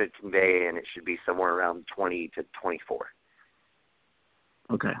pick should convey, and it should be somewhere around 20 to 24.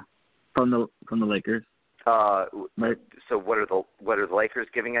 Okay. From the Lakers? Right. So what are the Lakers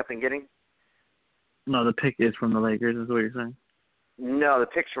giving up and getting? No, the pick is from the Lakers, is what you're saying? No, the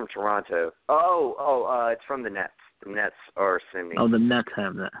pick's from Toronto. It's from the Nets. The Nets are sending. Oh, the Nets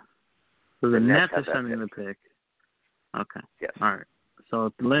have that. So the Nets are sending the pick. Okay. Yes. All right.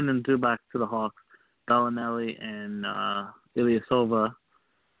 So Lin and Zubac to the Hawks, Bellinelli and Ilyasova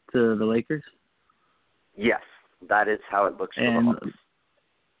to the Lakers? Yes, that is how it looks for the Hawks.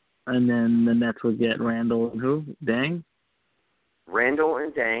 And then the Nets would get Randall and who? Deng? Randall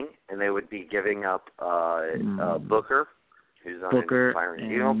and Deng, and they would be giving up Booker, who's on an expiring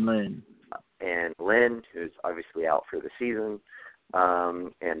deal. Lin. And Lin, who's obviously out for the season,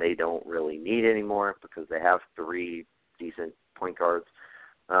 and they don't really need anymore because they have 3 decent point guards,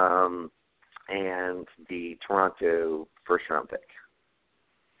 and the Toronto first-round pick,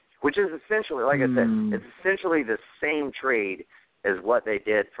 which is essentially, like I said, it's essentially the same trade as what they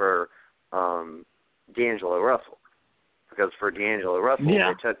did for D'Angelo Russell. Because for D'Angelo Russell,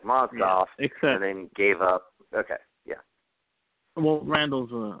 they took Mozgov and then gave up. Okay, yeah. Well, Randall's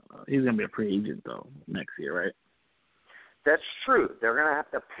he's gonna be a free agent though next year, right? That's true. They're gonna have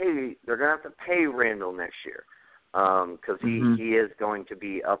to pay. They're gonna have to pay Randall next year. because he is going to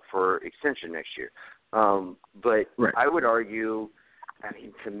be up for extension next year. But I would argue, I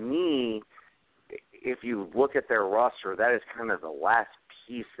mean, to me, if you look at their roster, that is kind of the last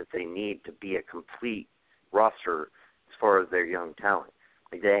piece that they need to be a complete roster as far as their young talent.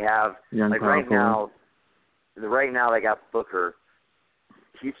 Like they have, right now they got Booker.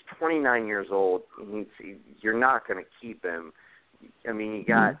 He's 29 years old. You're not going to keep him. I mean, you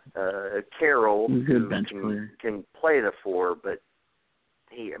got Carroll, who can play the 4, but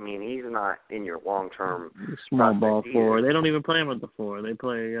he's not in your long-term small ball 4. They don't even play him at the 4. They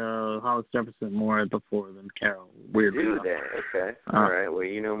play Hollis Jefferson more at the 4 than Carroll. Weirdly. Do they? Okay. All right. Well,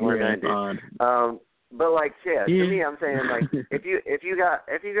 you know more than I do. But to me, I'm saying if you got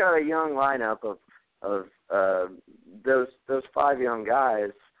a young lineup of those 5 young guys,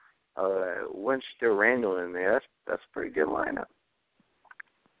 once you throw Randall in there, that's a pretty good lineup.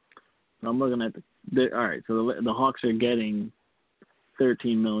 I'm looking at all right. So the Hawks are getting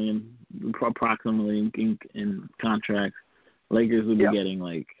 $13 million approximately in contracts. Lakers would be getting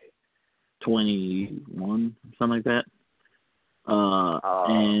like 21, something like that.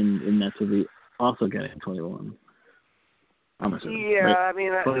 And Nets would be also getting 21. I'm assuming. Yeah, right? I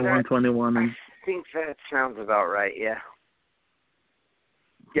mean 21. I think that sounds about right. Yeah.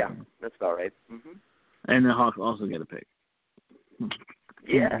 Yeah, that's about right. Mm-hmm. And the Hawks also get a pick.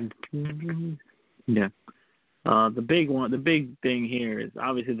 Yeah. Yeah. The big thing here is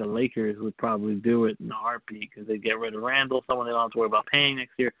obviously the Lakers would probably do it in a heartbeat because they get rid of Randall, someone they don't have to worry about paying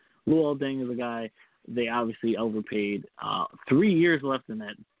next year. Luol Deng is a guy they obviously overpaid. 3 years left in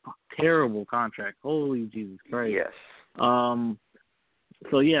that terrible contract. Holy Jesus Christ. Yes.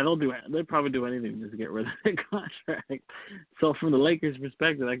 So yeah, they'll probably do anything just to get rid of that contract. So from the Lakers'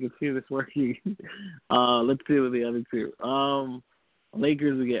 perspective, I can see this working. Let's see with the other two.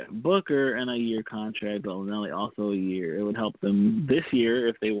 Lakers would get Booker and a year contract, Bellinelli also a year. It would help them this year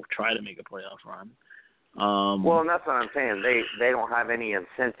if they will try to make a playoff run. Well, and that's what I'm saying. They don't have any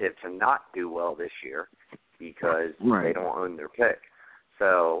incentive to not do well this year because they don't own their pick.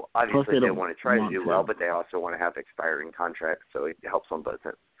 So obviously they want to try to do well, but they also want to have expiring contracts, so it helps on both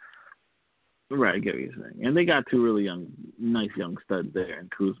ends. Right, I get what you're saying. And they got 2 really nice young studs there, in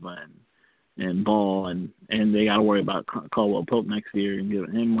Kuzma and Ball, and they got to worry about Caldwell Pope next year and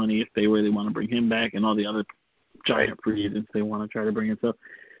giving him money if they really want to bring him back, and all the other giant free agents they want to try to bring in. So,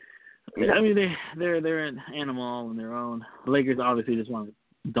 I mean, they're an animal on their own. The Lakers obviously just want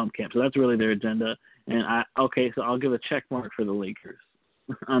to dump camp, so that's really their agenda. And so I'll give a check mark for the Lakers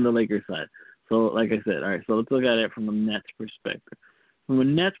on the Lakers side. So, like I said, all right, so let's look at it from the Nets perspective. From a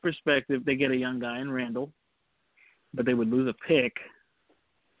Nets perspective, they get a young guy in Randall, but they would lose a pick,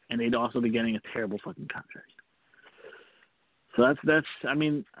 and they'd also be getting a terrible fucking contract. So that's. I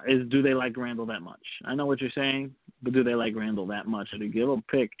mean, do they like Randall that much? I know what you're saying, but do they like Randall that much to give a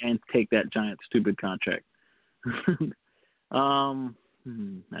pick and take that giant stupid contract? That's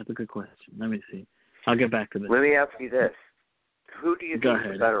a good question. Let me see. I'll get back to this. Let me ask you this: who do you think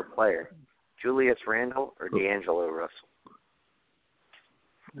is a better player, Julius Randle or D'Angelo Russell?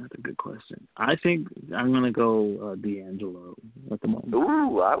 That's a good question. I think I'm going to go D'Angelo at the moment.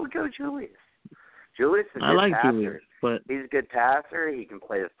 Ooh, I would go Julius. Julius is a good passer. Julius, but he's a good passer. He can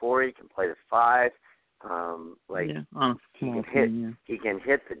play the 4. He can play the 5. On a small team, he can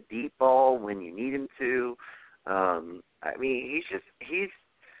hit the deep ball when you need him to. I mean,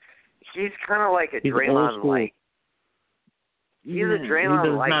 he's kind of like a Draymond light. He's a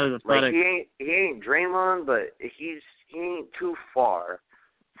Draymond light. Like he ain't Draymond, but he ain't too far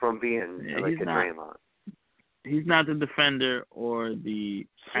from being like a Draymond. He's not the defender or the.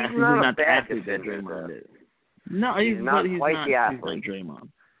 He's not a bad athlete defender, that Draymond is. No, he's not quite the athlete. He's like Draymond.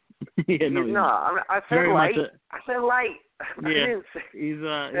 He's not. I said light. I said light. Yeah,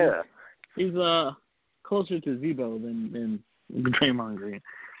 he's closer to Zebo than Draymond Green.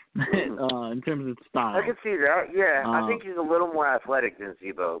 In terms of style. I could see that, yeah. I think he's a little more athletic than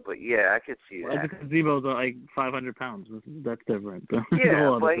Zebo, but yeah, I could see that. Because Zebo's like 500 pounds. That's different.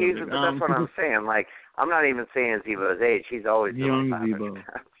 Yeah, but that's what I'm saying. Like, I'm not even saying Zebo's age. He's always been young like 500 Zebo.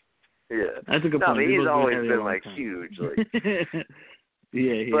 pounds. Yeah. That's a good point. No, but he's always been like huge. Like.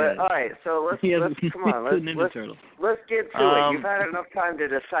 Yeah. But all right, so let's come on. Let's get to it. You've had enough time to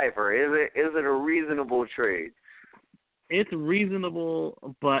decipher. Is it a reasonable trade? It's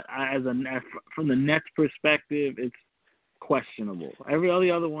reasonable, but from the Nets' perspective, it's questionable. All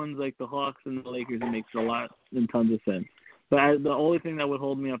the other ones, like the Hawks and the Lakers, it makes a lot and tons of sense. But the only thing that would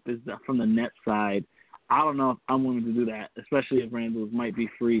hold me up is that from the Nets side, I don't know if I'm willing to do that, especially if Randall might be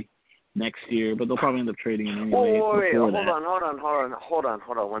free next year. But th'll probably end up trading him anyway. Wait, hold on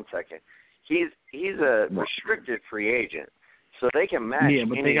 1 second. he's a restricted free agent, so they can match. Yeah,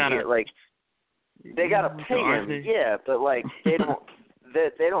 but they gotta they gotta pay him. Yeah, but like they don't.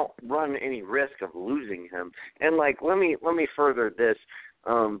 They don't run any risk of losing him. And like, let me further this.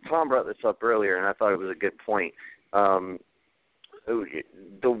 Tom brought this up earlier, and I thought it was a good point. The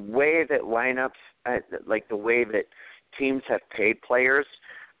way that lineups, like the way that teams have paid players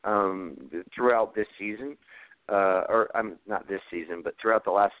throughout this season, not this season, but throughout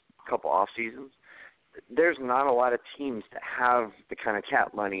the last couple off seasons, there's not a lot of teams that have the kind of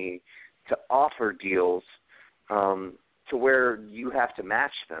cap money to offer deals to where you have to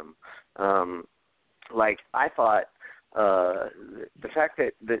match them. Like I thought, the fact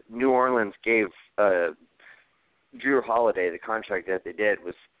that New Orleans gave Drew Holiday the contract that they did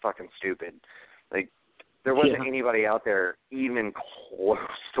was fucking stupid. Like there wasn't anybody out there even close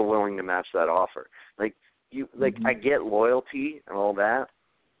to willing to match that offer. Like I get loyalty and all that,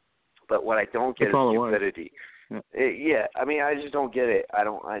 but what I don't get is stupidity. Yeah, I mean, I just don't get it. And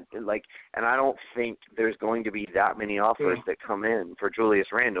I don't think there's going to be that many offers that come in for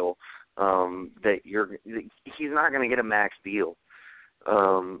Julius Randle that he's not going to get a max deal.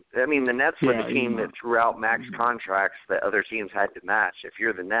 I mean, the Nets were the team that threw out max contracts that other teams had to match. If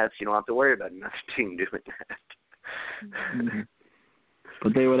you're the Nets, you don't have to worry about another team doing that.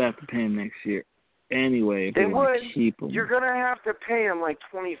 But they would have to pay him next year. Anyway, if they would keep him. You're gonna have to pay him like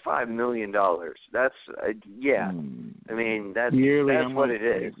 $25 million. That's I mean that's yearly, that's what it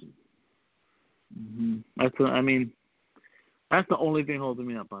is. Mm-hmm. That's the only thing holding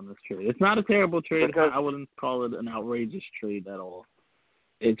me up on this trade. It's not a terrible trade. I wouldn't call it an outrageous trade at all.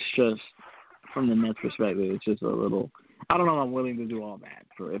 It's just from the Nets' perspective, it's just a little. I don't know if I'm willing to do all that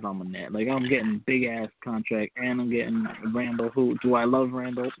if I'm a Net. Like, I'm getting big-ass contract, and I'm getting Randall. Do I love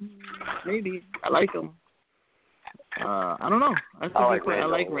Randall? Maybe. I like him. I don't know. I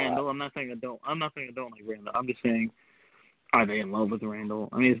like Randall. I'm not saying I don't like Randall. I'm just saying, are they in love with Randall?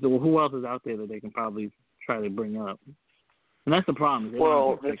 I mean, who else is out there that they can probably try to bring up? And that's the problem.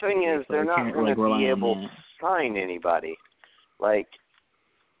 Well, the thing is, they're not going to be able to sign anybody.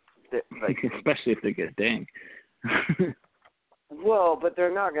 Especially if they get Deng. Well, but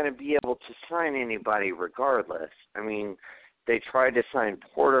they're not going to be able to sign anybody regardless. I mean, they tried to sign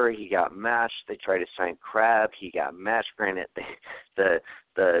Porter, he got matched. They tried to sign Crabbe, he got matched. Granted, the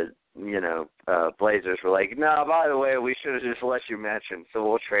Blazers were like, no, by the way, we should have just let you match him, so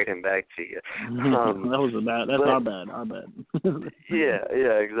we'll trade him back to you. That's our bad. yeah,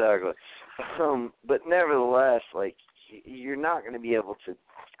 exactly. But nevertheless, you're not going to be able to.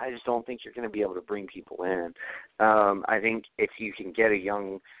 I just don't think you're going to be able to bring people in. I think if you can get a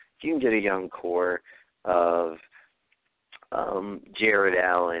young core of Jared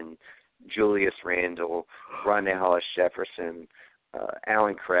Allen, Julius Randle, Rondae Hollis-Jefferson,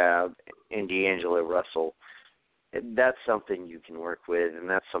 Alan Crabbe, and D'Angelo Russell, that's something you can work with, and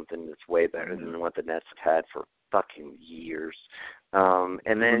that's something that's way better than what the Nets have had for fucking years.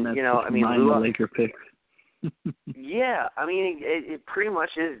 And then, the Laker picks. Yeah, I mean, it pretty much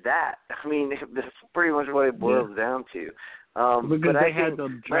is that. I mean, that's pretty much what it boils down to. But I think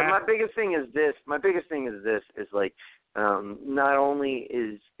my biggest thing is this. Is not only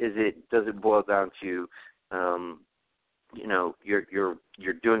does it boil down to you're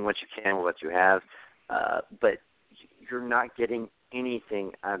doing what you can with what you have, but you're not getting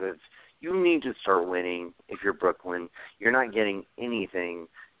anything out of. You need to start winning if you're Brooklyn. You're not getting anything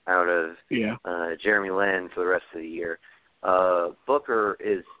out of Jeremy Lin for the rest of the year. Booker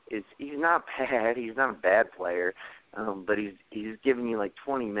is he's not bad. He's not a bad player, but he's giving you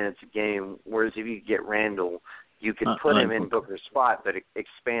 20 minutes a game. Whereas if you get Randall, you can put him in Booker's spot, but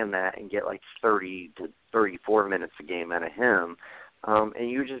expand that and get 30 to 34 minutes a game out of him, and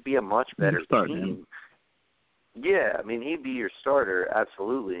you would just be a much better team. Yeah, I mean, he'd be your starter,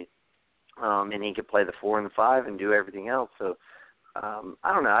 absolutely, and he could play the 4 and the 5 and do everything else. So.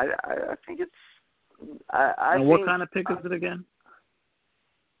 I don't know. I think it's. What kind of pick is it again?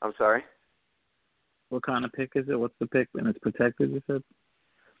 I'm sorry. What kind of pick is it? What's the pick? And it's protected, you said?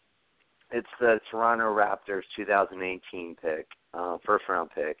 It's the Toronto Raptors 2018 pick, first round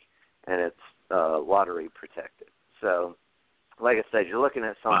pick, and it's lottery protected. So, like I said, you're looking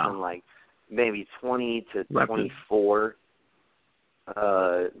at something like maybe 20 to 24.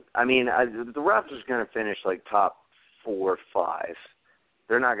 I mean, the Raptors are going to finish top 4 or 5.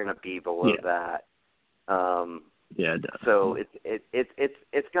 They're not going to be below that. So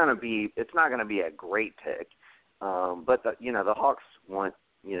it's going to be. It's not going to be a great pick. But the Hawks want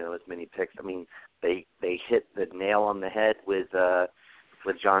as many picks. I mean, they hit the nail on the head with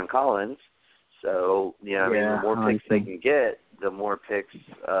John Collins. So, you know, I mean, the more picks they can get, the more picks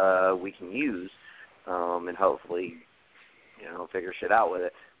we can use, and hopefully, you know, figure shit out with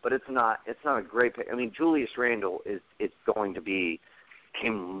it. But it's not a great pick. I mean, Julius Randle is going to be a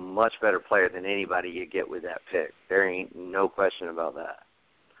much better player than anybody you get with that pick. There ain't no question about that.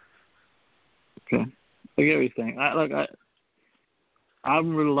 Okay. I get what you're saying.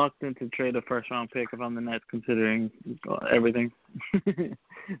 I'm reluctant to trade a first-round pick if I'm the Nets, considering everything.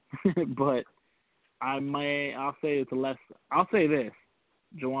 But I'll say this.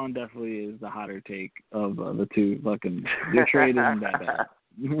 Juwan definitely is the hotter take of the two. Fucking, your trade isn't that bad.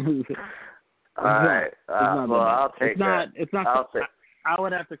 All right. Well, I'll take that. It's not. I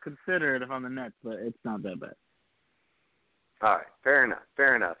would have to consider it if I'm the Nets, but it's not that bad. All right, fair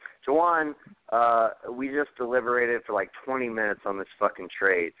enough. Juwan, we just deliberated for like 20 minutes on this fucking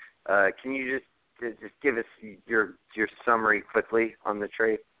trade. Can you just give us your summary quickly on the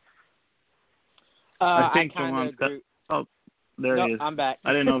trade? I think Juwan. Oh, there he is. I'm back.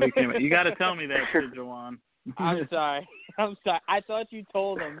 I didn't know if he came in. You got to tell me that shit, Juwan. I'm sorry. I thought you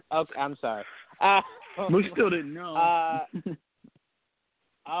told him. Okay, I'm sorry. We still didn't know.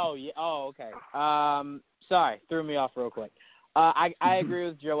 Oh yeah. Oh, okay. Sorry, threw me off real quick. I agree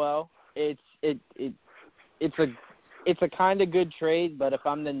with Joel. It's a kind of good trade, but if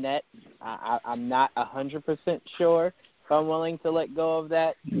I'm the Nets, I'm not 100% sure if I'm willing to let go of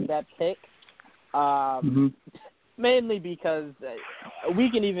that pick. Mainly because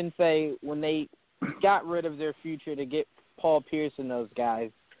we can even say when they got rid of their future to get Paul Pierce and those guys,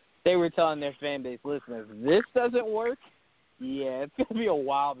 they were telling their fan base, listen, if this doesn't work, yeah, it's going to be a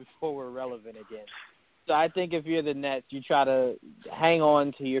while before we're relevant again. So I think if you're the Nets, you try to hang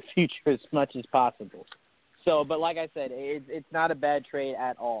on to your future as much as possible. So, but like I said, it's not a bad trade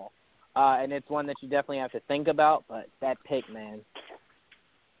at all. And it's one that you definitely have to think about, but that pick, man.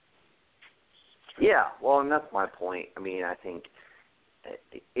 Yeah, well, and that's my point. I mean, I think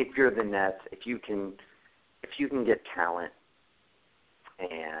if you're the Nets, if you can get talent,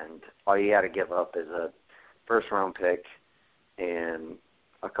 and all you got to give up is a first-round pick and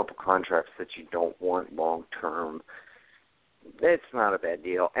a couple contracts that you don't want long-term, it's not a bad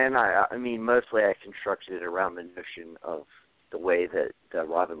deal. And I mean, mostly I constructed it around the notion of the way that the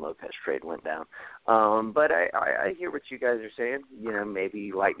Robin Lopez trade went down. But I hear what you guys are saying. You know,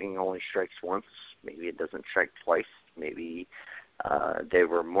 maybe lightning only strikes once. Maybe it doesn't strike twice. Maybe they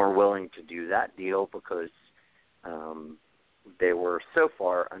were more willing to do that deal because they were so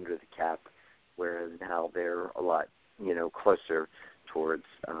far under the cap, whereas now they're a lot, you know, closer towards,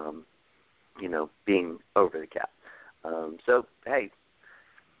 you know, being over the cap. So, hey,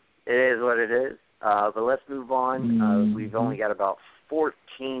 it is what it is. But let's move on. We've only got about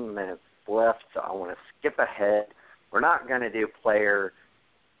 14 minutes left, so I want to skip ahead. We're not going to do player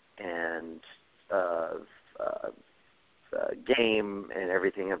and game and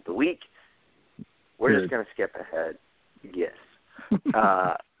everything of the week. We're just going to skip ahead. Yes.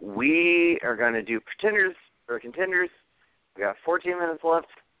 We are going to do pretenders or contenders. We got 14 minutes left.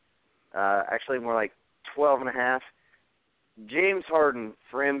 Actually, more like 12 and a half. James Harden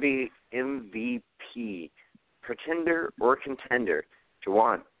for MVP. Pretender or contender?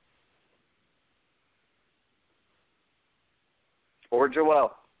 Juwan. Or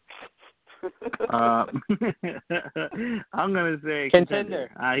Joel. I'm going to say contender.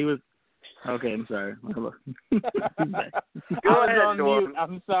 He was... Okay, I'm sorry. Go I ahead, was on Jordan. mute.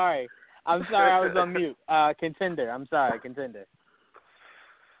 I'm sorry. I was on mute. Contender. I'm sorry. Contender.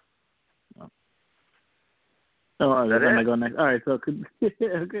 Oh, all right, then I go next. All right, so okay,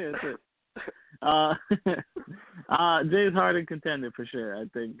 that's it. James Harden contender for sure. I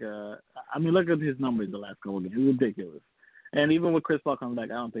think. I mean, look at his numbers the last couple of games. It's ridiculous. And even with Chris Paul coming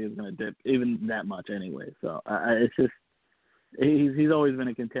back, I don't think it's going to dip even that much anyway. So it's just he's always been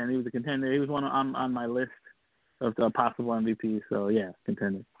a contender. He was a contender. He was one on my list of possible MVP. So yeah,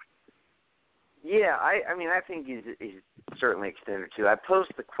 contender. Yeah, I mean, I think he's certainly a contender too. I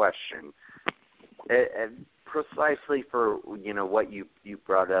posed the question precisely for, you know, what you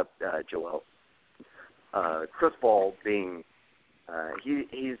brought up, Joel. Chris Paul being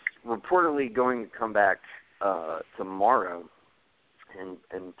he's reportedly going to come back tomorrow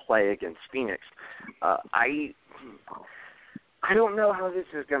and play against Phoenix. I don't know how this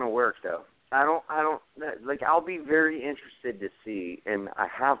is going to work though. I don't like. I'll be very interested to see, and I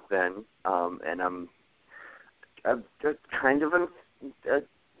have been, and I'm kind of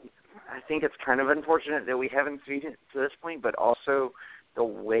I think it's kind of unfortunate that we haven't seen it to this point, but also the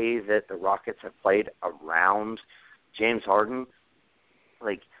way that the Rockets have played around James Harden.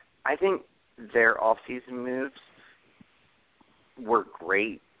 Like, I think their off-season moves were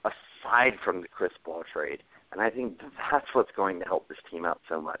great aside from the Chris Paul trade. And I think that's what's going to help this team out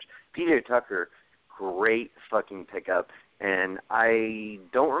so much. PJ Tucker, great fucking pickup. And I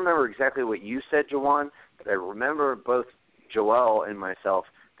don't remember exactly what you said, Jawan, but I remember both Joel and myself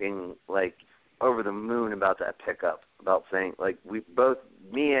being, like, over the moon about that pickup, about saying, like, we both,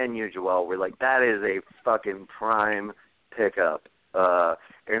 me and you, Joel, were like, that is a fucking prime pickup.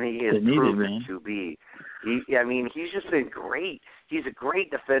 And he has proven to be. He's just been great. He's a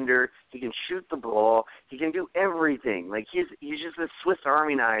great defender. He can shoot the ball. He can do everything. Like, he's just a Swiss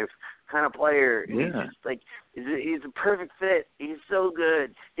Army knife kind of player. Yeah. He's just, like, he's a perfect fit. He's so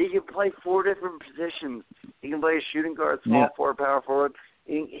good. He can play 4 different positions. He can play a shooting guard, small forward, power forward.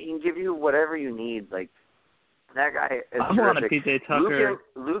 He can give you whatever you need. Like, that guy is I want a PJ Tucker.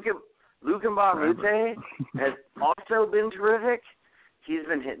 Luke Mbamute has also been terrific. He's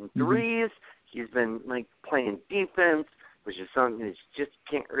been hitting threes. He's been, like, playing defense, which is something that you just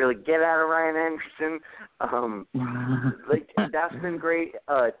can't really get out of Ryan Anderson. Like, that's been great.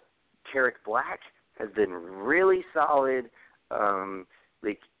 Tarek Black has been really solid,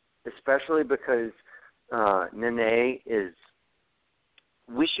 like, especially because Nene is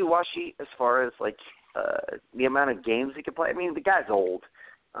wishy-washy as far as, like, the amount of games he can play. I mean, the guy's old.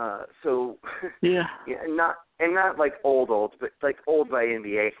 So yeah, not like old, but like old by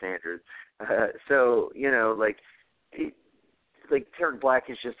NBA standards. So like Tarek Black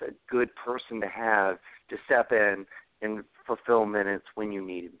is just a good person to have to step in and fulfill minutes when you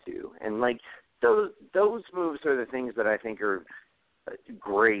need him to, and like those moves are the things that I think are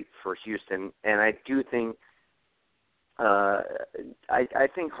great for Houston, and I do think I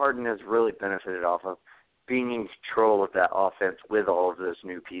think Harden has really benefited off of being in control of that offense with all of those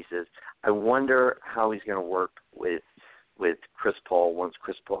new pieces. I wonder how he's going to work with Chris Paul once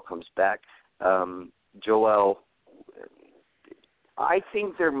Chris Paul comes back. Joel, I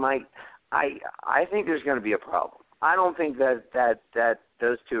think there might. I think there's going to be a problem. I don't think that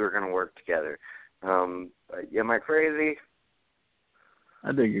those two are going to work together. Am I crazy?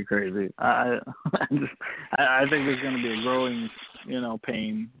 I think you're crazy. I think there's going to be a growing,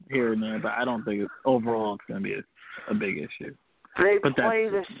 pain here and there, but I don't think overall it's going to be a big issue. They play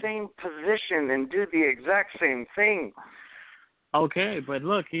the same position and do the exact same thing. Okay, but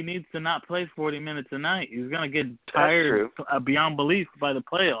look, he needs to not play 40 minutes a night. He's going to get tired beyond belief by the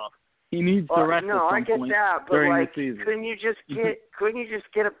playoffs. He needs to rest at some point during the season. Couldn't you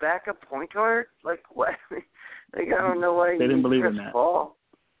just get a backup point guard? Like what? Like I don't know why they didn't believe in that. Paul.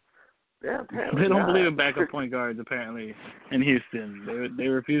 Yeah, they don't believe in backup point guards apparently in Houston. They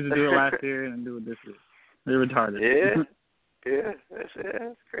refused to do it last year and do it this year. They're retarded. Yeah,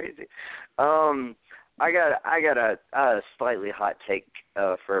 that's crazy. I got a slightly hot take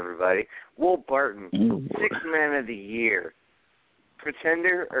for everybody. Will Barton, Sixth Man of the Year,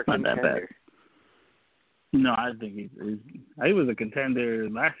 pretender or not contender? That bad. No, I think he was a contender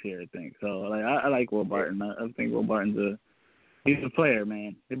last year. I think so. Like I like Will Barton. I think Will Barton's he's a player,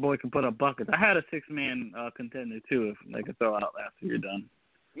 man. The boy can put up buckets. I had a 6-man contender too. If I could throw out after you're done.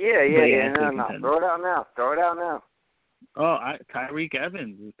 Yeah. No. Throw it out now. Oh, Tyreek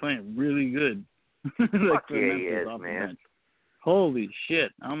Evans is playing really good. Fuck yeah, he is, man. Bench. Holy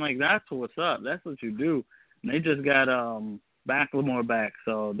shit! I'm like, that's what's up. That's what you do. And they just got Lamar back,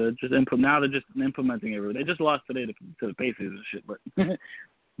 so they're just implementing everything. They just lost today to the Pacers and shit, but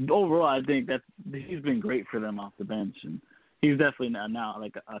overall, I think that he's been great for them off the bench, and he's definitely now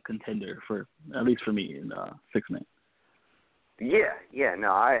like a contender for at least for me in 6-man. Yeah. No,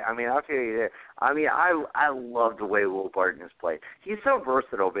 I mean, I'll tell you that. I mean, I love the way Will Barton has played. He's so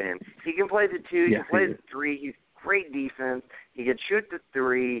versatile, man. He can play the 2, he can play the 3. He's great defense. He can shoot the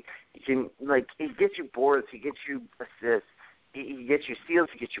 3. He can he gets you boards. He gets you assists. He gets you steals.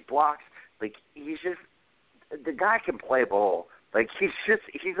 He gets you blocks. Like he's just the guy can play ball. Like he's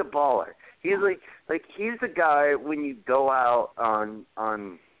a baller. He's like he's the guy when you go out on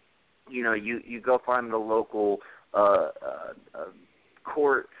you go find the local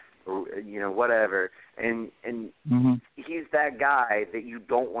court or whatever, and he's that guy that you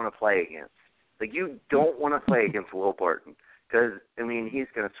don't want to play against. Like you don't want to play against Will Barton because I mean he's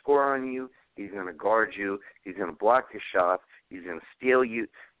going to score on you. He's going to guard you. He's going to block your shots. He's going to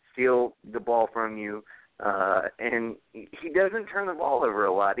steal the ball from you, and he doesn't turn the ball over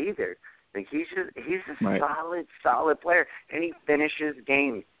a lot either. Like he's a solid player, and he finishes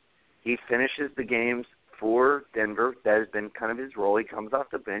games. He finishes the games for Denver. That has been kind of his role. He comes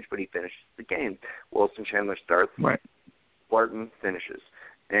off the bench, but he finishes the games. Wilson Chandler starts. Right. Barton finishes.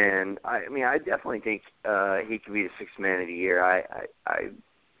 And I definitely think he could be the 6th Man of the year.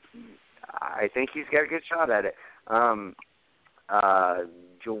 I think he's got a good shot at it.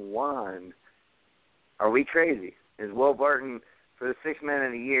 Jawan, are we crazy? Is Will Barton for the Sixth Man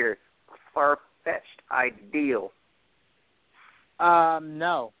of the Year a far-fetched ideal?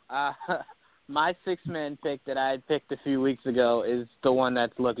 No. My six-man pick that I had picked a few weeks ago is the one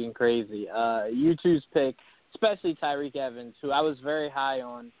that's looking crazy. You two's pick, especially Tyreek Evans, who I was very high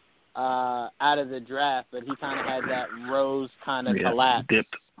on out of the draft, but he kind of had that rose kind of collapse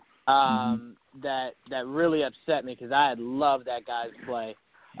that really upset me because I had loved that guy's play.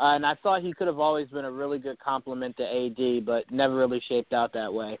 And I thought he could have always been a really good complement to AD, but never really shaped out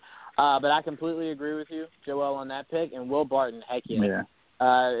that way. But I completely agree with you, Joel, on that pick. And Will Barton, heck yeah.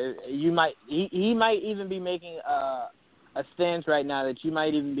 He might even be making a stance right now that you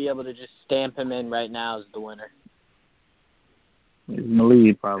might even be able to just stamp him in right now as the winner. He's in the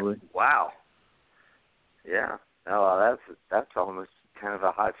lead, probably. Wow. Yeah. Oh, that's almost kind of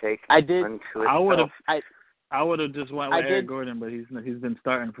a hot take. I would have just went with Eric Gordon, but he's been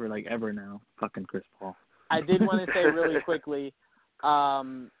starting for like ever now. Fucking Chris Paul. I did want to say really quickly.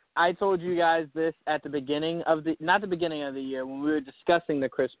 I told you guys this at the beginning of not the beginning of the year when we were discussing the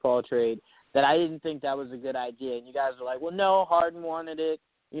Chris Paul trade, that I didn't think that was a good idea. And you guys were like, well, no, Harden wanted it.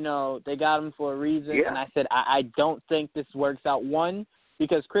 You know, they got him for a reason. Yeah. And I said, I don't think this works out. One,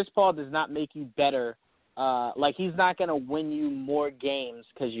 because Chris Paul does not make you better. He's not going to win you more games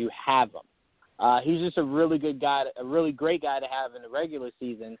because you have him. He's just a really good guy, a really great guy to have in the regular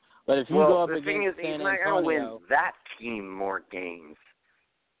season. But if you go up against San Antonio, he's not going to win that team more games.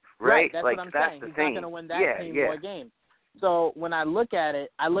 Right? That's like, what I'm that's saying. The He's thing. not going to win that team more games. So when I look at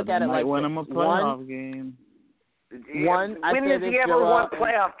it, I look at it like win him a playoff game. One, when has he ever won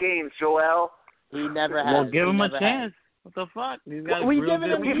playoff games, Joel? He never has. Well, give him a chance. What the fuck? He's got we giving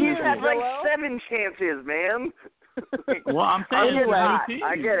him He's had like 7 chances, man. Well, I'm saying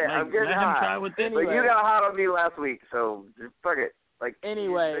I get it. I'm getting hot. But you got hot on me last week, so fuck it. Like,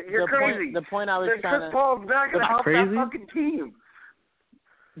 anyway, you're crazy. The point I was trying to... Chris Paul's not going to help that fucking team.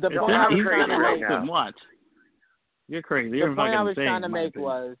 The point I was trying to make... Watch. You're crazy. You're the point I was trying to make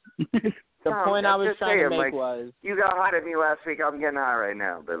was... The point I was trying to make was... You got hot at me last week. I'm getting hot right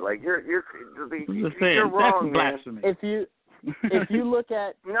now. But, like, you're wrong, man. If you look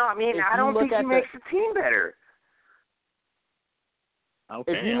at... No, I mean, I don't think he makes the team better.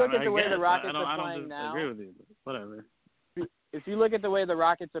 Okay, if you look at the way the Rockets are playing now... I don't agree with you, but whatever. If you look at the way the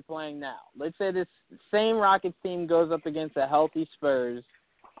Rockets are playing now, let's say this same Rockets team goes up against a healthy Spurs.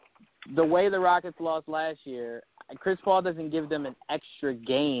 The way the Rockets lost last year, Chris Paul doesn't give them an extra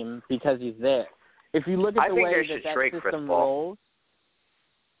game because he's there. If you look at the way that system rolls,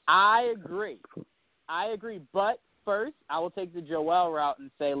 I agree. But first, I will take the Joel route and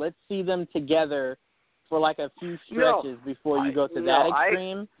say let's see them together for like a few stretches before you go to that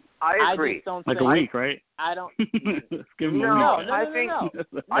extreme. I agree. I just don't like say, a week, right? I don't. Let's give him no, a week.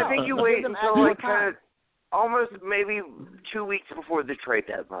 I think you wait until like kind of almost maybe 2 weeks before the trade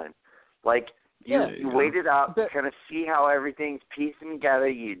deadline. Like you wait it out, kind of see how everything's piecing together.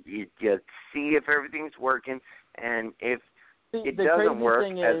 You see if everything's working, and if it doesn't work,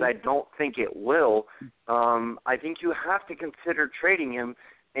 as I don't think it will, I think you have to consider trading him.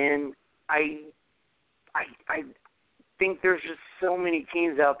 And I think there's just so many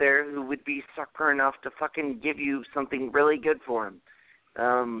teams out there who would be sucker enough to fucking give you something really good for him.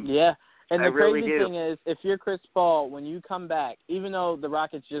 Yeah. And the really crazy thing is, if you're Chris Paul, when you come back, even though the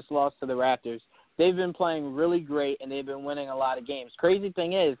Rockets just lost to the Raptors, they've been playing really great and they've been winning a lot of games. Crazy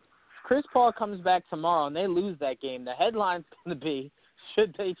thing is, Chris Paul comes back tomorrow and they lose that game. The headline's going to be,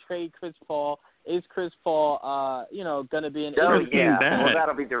 should they trade Chris Paul? Is Chris Paul, going to be an idiot? Yeah, well,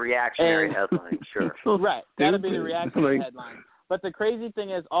 that'll be the reactionary headline, sure. Right, that'll be the reactionary headline. But the crazy thing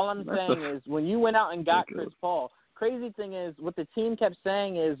is, all I'm saying is, when you went out and got Chris Paul, crazy thing is, what the team kept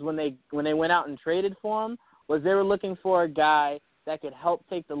saying is when they went out and traded for him, was they were looking for a guy that could help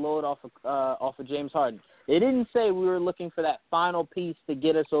take the load off of James Harden. They didn't say we were looking for that final piece to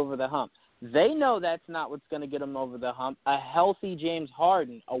get us over the hump. They know that's not what's going to get them over the hump. A healthy James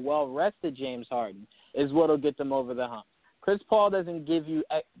Harden, a well-rested James Harden, is what will get them over the hump. Chris Paul doesn't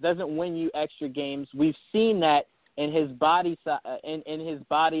win you extra games. We've seen that in his body in his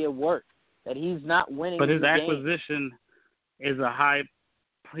body of work, that he's not winning. But his games. acquisition is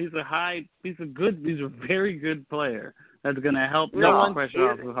he's a very good player. That's going to help take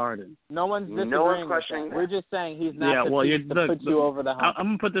pressure off of Harden. No one's disagreeing with that. We're just saying he's not to put you over the hump. I'm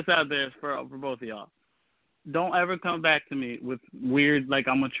going to put this out there for both of y'all. Don't ever come back to me with weird, like,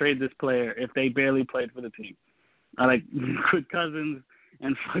 I'm going to trade this player if they barely played for the team. Like Cousins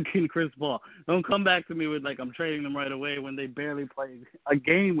and fucking Chris Paul. Don't come back to me with, like, I'm trading them right away when they barely played a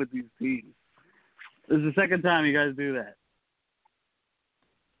game with these teams. This is the second time you guys do that.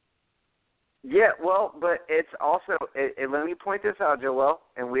 Yeah, well, but it's also. Let me point this out, Joel.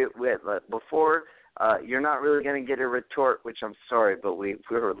 And we before you're not really going to get a retort, which I'm sorry, but we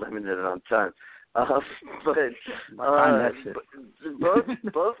were limited on time. Both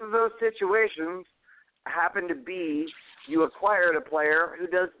of those situations happen to be you acquired a player who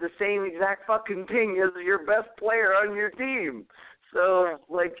does the same exact fucking thing as your best player on your team. So,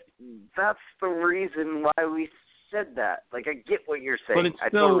 like, that's the reason why we said that. Like, I get what you're saying. But it's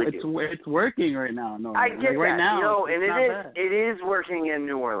it's working right now. No, I get right that. now, and it is working in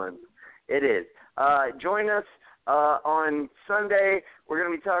New Orleans. It is. Join us on Sunday. We're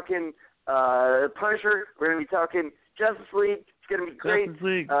going to be talking Punisher. We're going to be talking Justice League. It's going to be great. Justice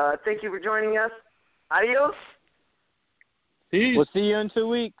League. Thank you for joining us. Adios. Peace. We'll see you in 2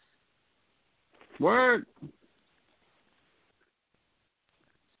 weeks. Word.